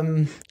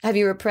 Have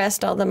you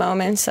repressed all the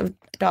moments of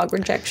dog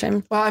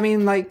rejection? Well,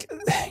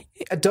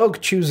 a dog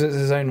chooses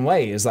its own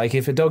way. It's like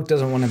if a dog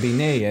doesn't want to be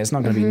near you, it's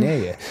not going to be near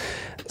you.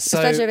 So,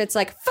 especially if it's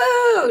like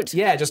food.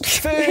 Yeah, just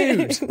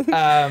food.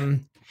 I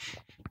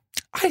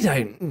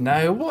don't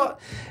know.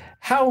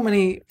 How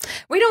many...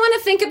 We don't want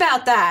to think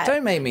about that.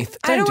 Don't make me...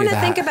 I don't do want to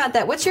that. think about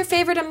that. What's your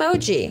favorite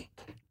emoji?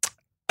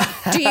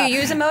 Do you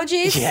use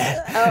emojis?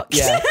 Yeah. Oh.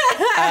 Yeah.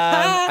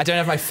 I don't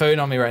have my phone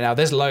on me right now.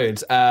 There's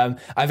loads. I'm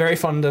very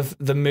fond of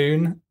the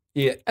moon.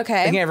 Yeah.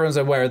 Okay. I think everyone's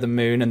aware of the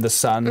moon and the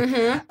sun.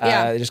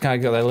 Yeah. They just kind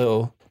of got their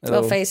little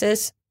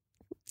faces.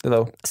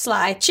 Little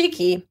Sly.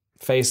 Cheeky.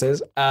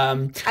 faces.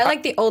 I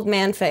like the old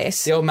man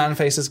face. The old man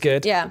face is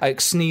good. Yeah.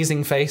 Like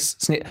sneezing face.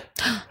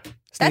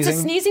 That's a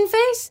sneezing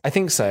face? I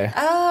think so.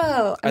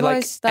 Oh. I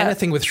like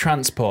anything with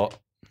transport.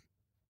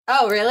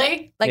 Oh,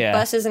 really? Like Yeah.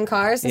 buses and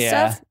cars and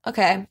Yeah. stuff?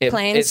 Okay.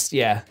 Planes?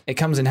 It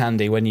comes in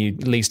handy when you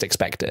least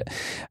expect it.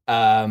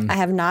 I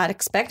have not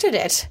expected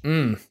it.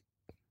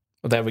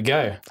 Well, there we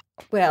go.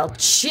 Well,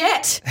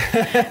 shit.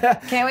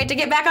 Can't wait to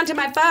get back onto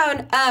my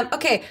phone.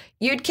 Okay,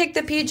 you'd kick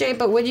the PJ,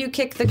 but would you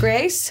kick the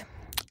Grace?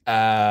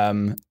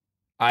 I'm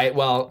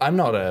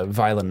not a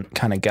violent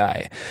kind of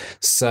guy.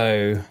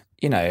 So,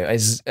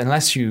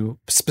 unless you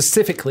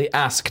specifically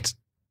asked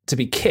to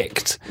be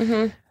kicked,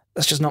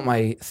 that's just not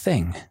my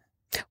thing.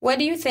 What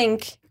do you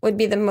think would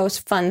be the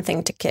most fun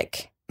thing to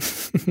kick?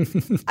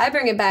 I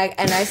bring it back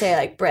and I say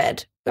like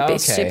bread would be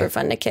super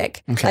fun to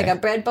kick. Okay. Like a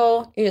bread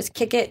bowl, you just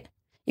kick it.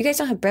 You guys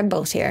don't have bread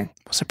bowls here.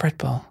 What's a bread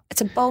bowl?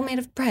 It's a bowl made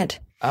of bread.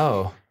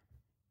 Oh.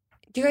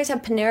 Do you guys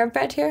have Panera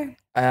bread here?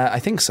 I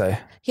think so.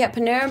 Yeah,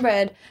 Panera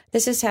bread.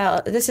 This is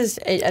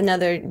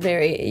another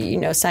very,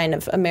 sign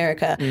of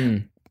America.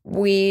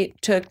 We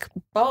took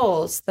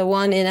bowls, the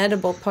one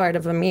inedible part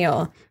of a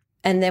meal,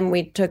 and then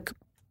we took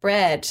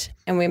bread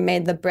and we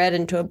made the bread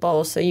into a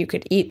bowl so you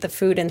could eat the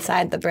food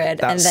inside the bread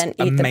That's and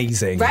then eat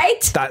amazing.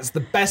 Right? That's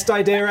the best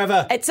idea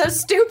ever. It's so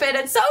stupid.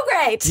 It's so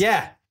great.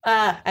 Yeah.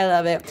 I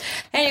love it.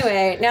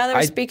 Anyway, now that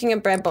we're speaking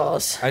of bread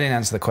bowls. I didn't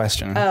answer the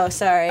question. Oh,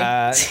 sorry.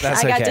 That's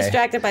I got okay.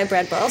 distracted by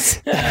bread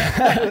bowls.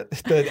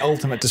 The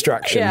ultimate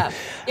distraction. Yeah.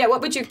 Yeah,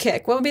 what would you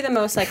kick? What would be the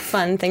most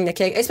fun thing to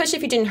kick? Especially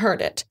if you didn't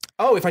hurt it.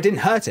 Oh, if I didn't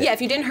hurt it? Yeah,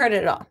 if you didn't hurt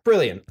it at all.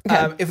 Brilliant.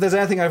 If there's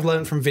anything I've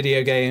learned from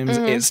video games,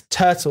 it's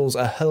turtles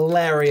are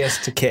hilarious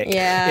to kick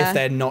if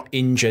they're not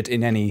injured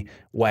in any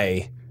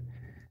way.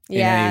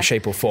 in any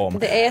shape or form.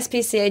 The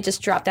ASPCA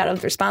just dropped out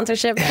of their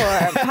sponsorship for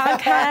our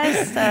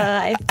podcast.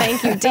 I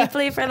thank you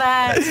deeply for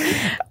that.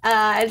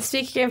 And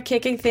speaking of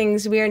kicking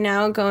things, we are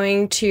now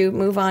going to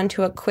move on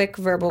to a quick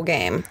verbal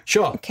game.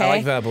 Sure. Okay? I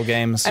like verbal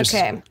games.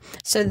 Okay.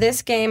 So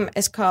this game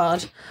is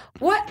called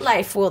What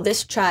Life Will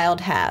This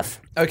Child Have?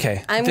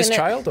 Okay.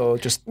 Child or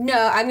just...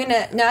 No,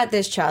 not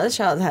this child. This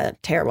child had a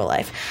terrible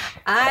life.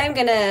 I'm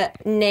going to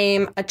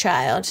name a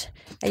child.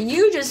 And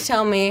you just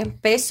tell me,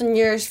 based on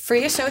your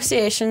free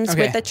associations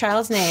with the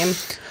child's name,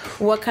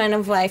 what kind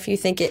of life you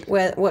think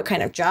what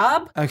kind of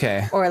job.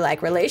 Okay. Or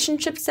like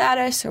relationship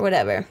status or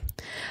whatever.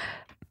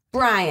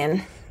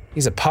 Brian.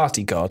 He's a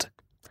party god.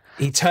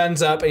 He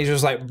turns up and he's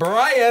just like,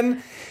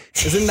 Brian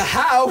is in the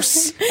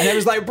house. And it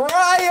was like,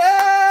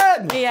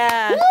 Brian!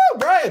 Yeah. Woo,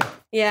 Brian!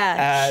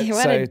 Yeah.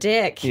 What a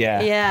dick.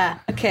 Yeah. Yeah.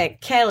 Okay,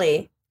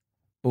 Kelly.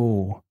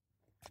 Ooh.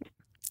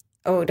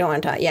 Oh, don't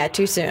want to talk. Yeah,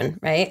 too soon,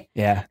 right?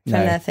 Yeah. From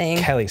No. that thing.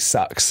 Kelly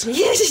sucks.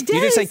 Yeah, she does.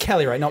 You did say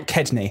Kelly, right? Not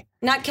Kedney.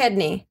 Not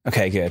Kedney.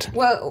 Okay, good.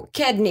 Well,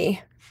 Kedney.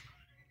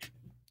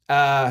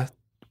 I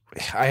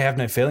have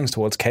no feelings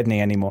towards Kedney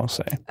anymore,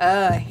 so.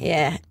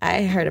 Yeah.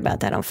 I heard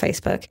about that on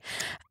Facebook.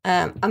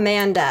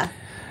 Amanda.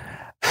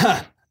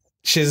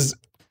 She's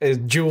a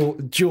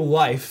dual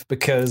life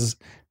because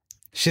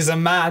she's a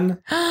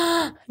man.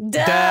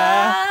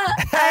 Duh.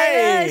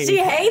 Hey! She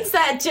hates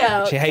that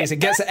joke. She hates it.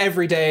 Gets it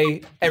every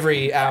day,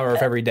 every hour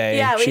of every day.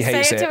 Yeah, we she say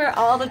hates it to her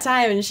all the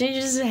time, and she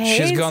just hates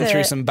it. She's gone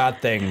through some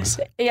bad things.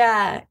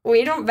 Yeah,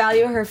 we don't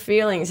value her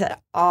feelings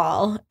at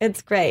all.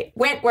 It's great.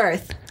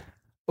 Wentworth.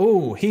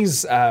 Ooh,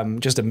 he's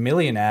just a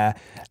millionaire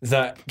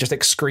that just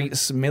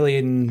excretes $1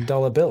 million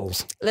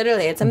bills.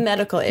 Literally, it's a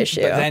medical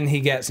issue. But then he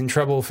gets in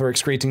trouble for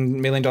excreting $1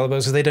 million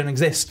bills because they don't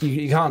exist.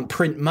 You can't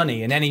print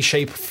money in any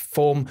shape,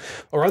 form,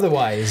 or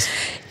otherwise.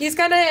 He's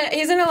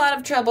in a lot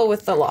of trouble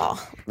with the law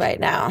right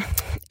now.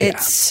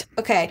 It's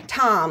okay,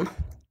 Tom.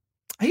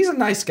 He's a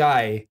nice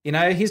guy, you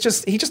know. He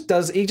just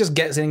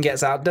gets in,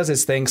 gets out, does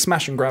his thing,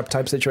 smash and grab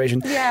type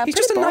situation. Yeah, he's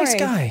just a nice boring.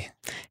 guy.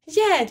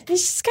 Yeah,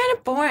 he's just kind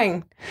of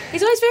boring.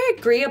 He's always very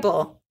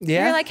agreeable.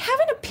 Yeah. You're like, have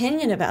an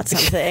opinion about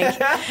something.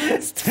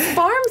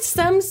 Form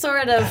some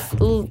sort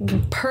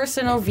of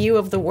personal view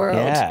of the world.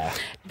 Yeah.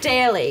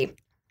 Daily.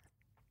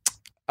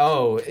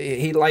 Oh,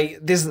 he like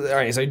this. All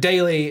right, so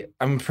Daily,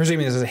 I'm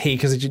presuming this is a he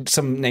because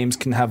some names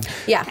can have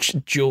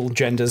dual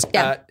genders.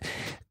 Yeah.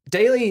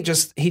 Daily he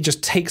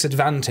just takes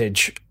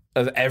advantage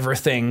of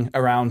everything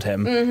around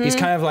him. Mm-hmm. He's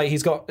kind of like,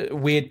 he's got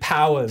weird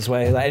powers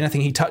where like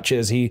anything he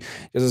touches, he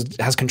just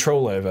has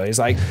control over. He's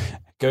like,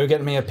 go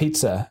get me a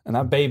pizza, and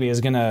that baby is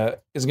gonna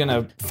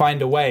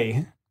find a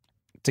way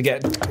to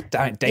get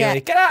Daily. Yeah.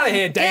 Get out of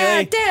here, Daily.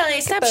 Yeah,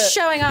 Daily, stop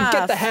showing off.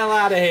 Get the hell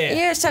out of here.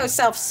 You're so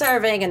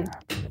self-serving and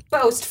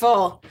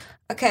boastful.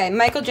 Okay,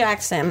 Michael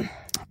Jackson.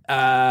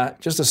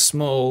 Just a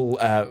small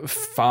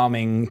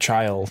farming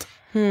child.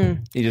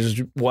 He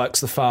just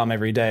works the farm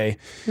every day.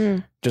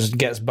 Just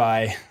gets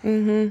by.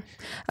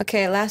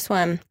 Okay, last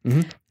one.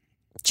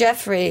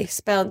 Jeffrey,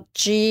 spelled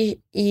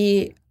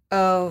Geozfeffery.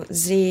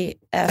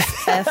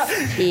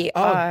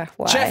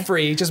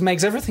 Jeffrey just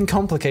makes everything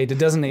complicated,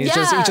 doesn't he? He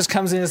just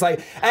comes in and is like,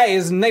 hey,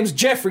 his name's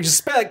Jeffrey, just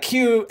spell it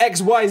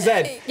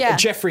QXYZ. Yeah.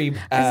 Jeffrey.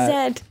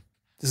 Zed.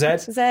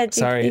 Zed? Zed.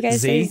 Sorry, you guys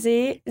Z?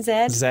 say Z?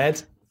 Zed?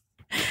 Zed.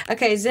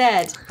 Okay,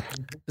 Zed.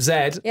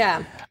 Zed.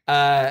 Yeah.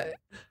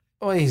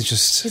 Well,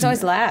 he's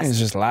always last. He's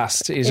just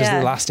last. He's just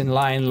the last in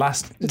line,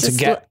 last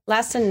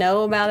last to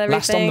know about everything.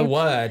 last on the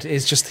word.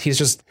 He's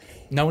just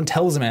no one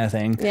tells him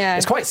anything. Yeah.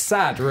 It's quite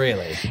sad,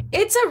 really.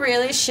 It's a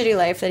really shitty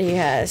life that he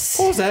has.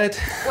 Poor Zed.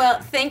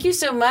 Well, thank you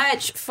so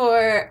much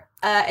for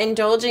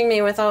indulging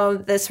me with all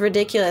this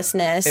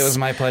ridiculousness. It was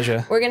my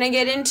pleasure. We're going to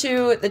get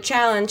into the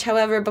challenge.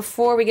 However,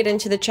 before we get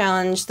into the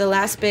challenge, the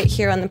last bit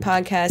here on the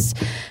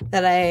podcast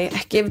that I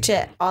give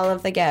to all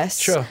of the guests.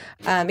 Sure.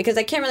 Because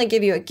I can't really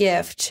give you a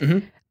gift.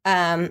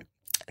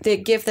 The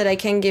gift that I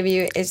can give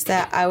you is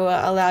that I will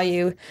allow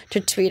you to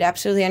tweet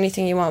absolutely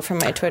anything you want from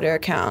my Twitter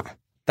account.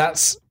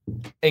 That's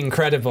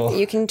incredible.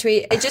 You can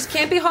tweet. It just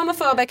can't be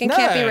homophobic and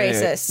can't be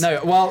racist.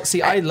 No, well,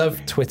 see, I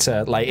love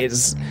Twitter. Like,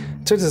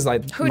 Twitter's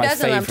like Who my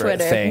doesn't love favorite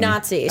Twitter? thing.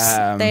 Nazis.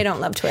 They don't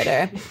love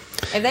Twitter.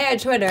 If they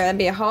had Twitter, that'd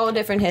be a whole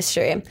different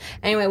history.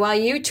 Anyway, while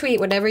you tweet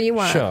whatever you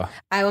want, Sure.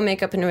 I will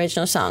make up an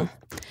original song.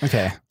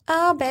 Okay.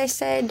 It's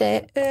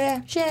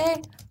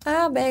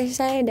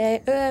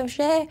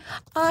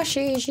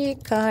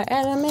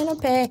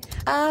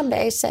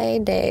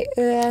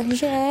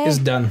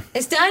done.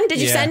 It's done? Did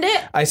you send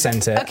it? I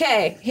sent it.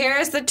 Okay,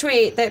 here's the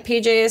tweet that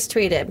PJ has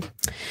tweeted.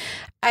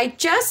 I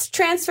just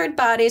transferred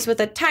bodies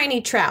with a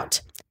tiny trout.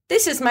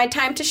 This is my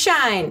time to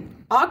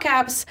shine. All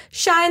caps,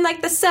 shine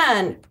like the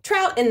sun.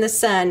 Trout in the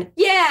sun.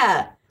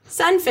 Yeah.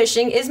 Sun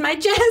fishing is my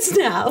jazz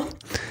now.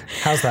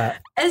 How's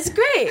that? It's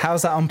great.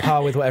 How's that on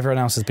par with what everyone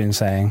else has been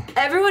saying?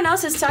 Everyone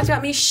else has talked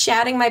about me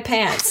shatting my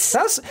pants.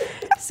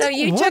 So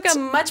you took a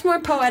much more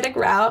poetic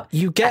route.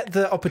 You get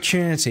the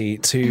opportunity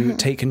to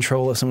take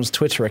control of someone's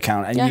Twitter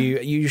account, and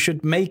you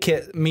should make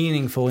it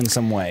meaningful in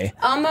some way.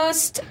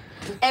 Almost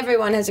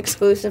Everyone has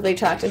exclusively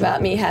talked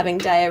about me having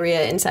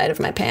diarrhea inside of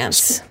my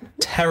pants.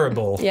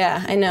 Terrible.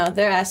 Yeah, I know.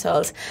 They're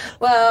assholes.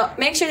 Well,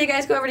 make sure you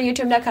guys go over to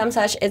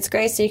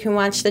youtube.com/itsgrace so you can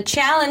watch the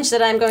challenge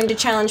that I'm going to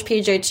challenge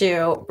PJ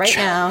to right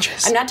now.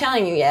 I'm not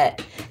telling you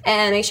yet.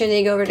 And make sure that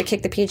you go over to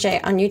Kick the PJ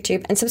on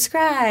YouTube and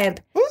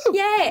subscribe. Woo!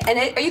 Yay!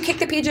 And are you Kick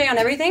the PJ on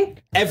everything?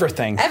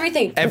 Everything.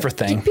 Everything.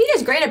 Everything.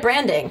 PJ's great at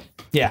branding.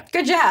 Yeah.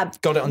 Good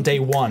job. Got it on day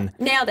one.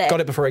 Nailed it.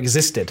 Got it before it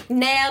existed.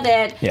 Nailed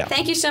it. Yeah.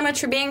 Thank you so much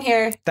for being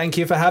here. Thank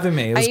you for having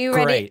me. It was Are you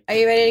great. ready? Are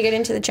you ready to get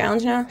into the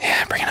challenge now?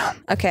 Yeah, bring it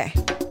on. Okay.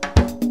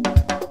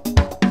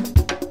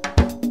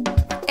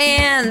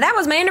 And that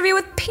was my interview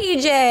with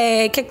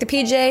PJ. Kick the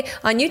PJ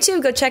on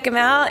YouTube. Go check him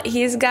out.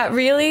 He's got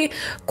really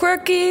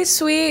quirky,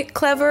 sweet,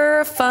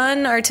 clever,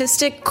 fun,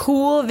 artistic,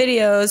 cool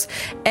videos.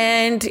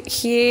 And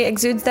he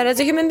exudes that as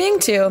a human being,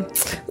 too.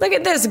 Look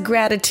at this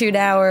gratitude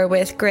hour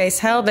with Grace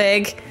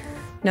Helbig.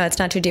 No, it's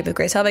not too deep with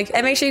Grace Helbig.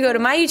 And make sure you go to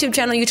my YouTube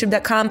channel,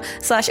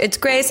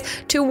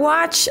 youtube.com/itsgrace, to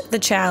watch the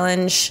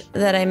challenge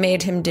that I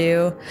made him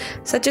do.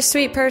 Such a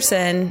sweet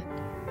person.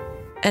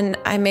 And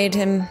I made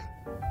him...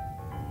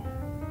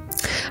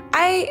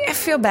 I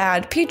feel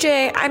bad.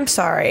 PJ, I'm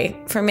sorry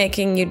for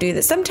making you do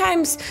this.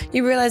 Sometimes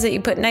you realize that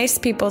you put nice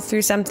people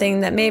through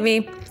something that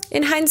maybe,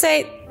 in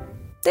hindsight,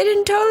 they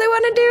didn't totally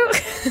want to do.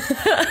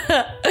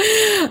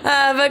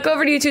 But go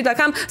over to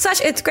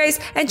youtube.com/itsgrace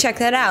and check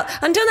that out.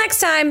 Until next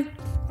time,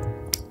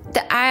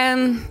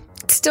 I'm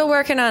still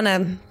working on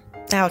a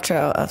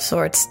outro of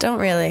sorts. Don't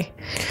really.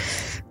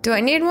 Do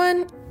I need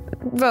one?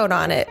 Vote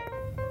on it.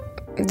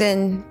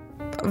 Then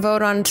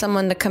vote on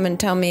someone to come and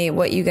tell me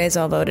what you guys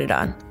all voted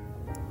on.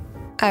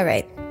 All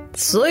right.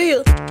 See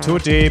you. Too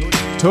deep,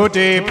 too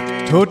deep,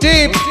 too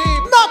deep,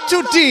 not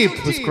too deep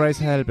with Grace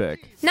Helbig.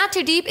 Not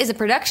Too Deep is a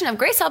production of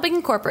Grace Helbig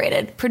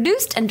Incorporated,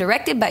 produced and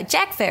directed by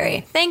Jack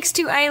Ferry. Thanks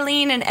to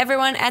Eileen and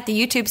everyone at the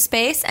YouTube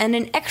space, and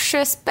an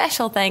extra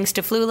special thanks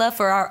to Flula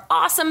for our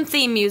awesome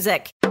theme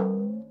music.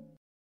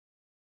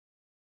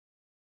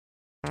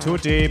 Too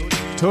deep,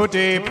 too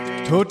deep,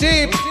 too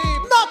deep,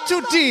 not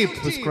too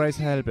deep with Grace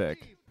Helbig.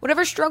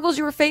 Whatever struggles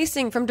you are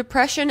facing, from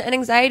depression and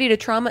anxiety to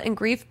trauma and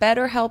grief,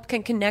 BetterHelp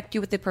can connect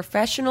you with a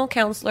professional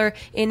counselor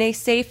in a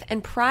safe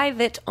and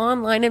private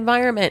online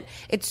environment.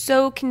 It's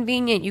so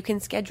convenient. You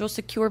can schedule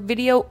secure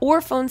video or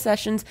phone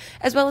sessions,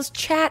 as well as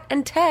chat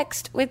and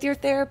text with your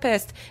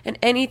therapist. And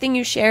anything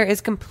you share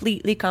is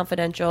completely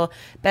confidential.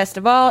 Best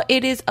of all,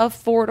 it is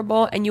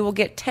affordable, and you will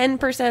get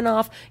 10%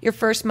 off your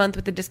first month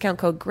with the discount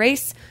code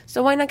GRACE.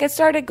 So why not get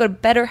started? Go to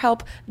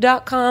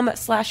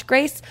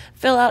betterhelp.com/grace,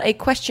 fill out a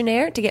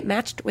questionnaire to get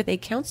matched with a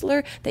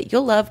counselor that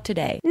you'll love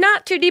today.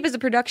 Not Too Deep is a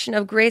production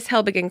of Grace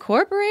Helbig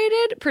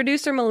Incorporated.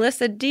 Producer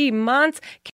Melissa D. Montz.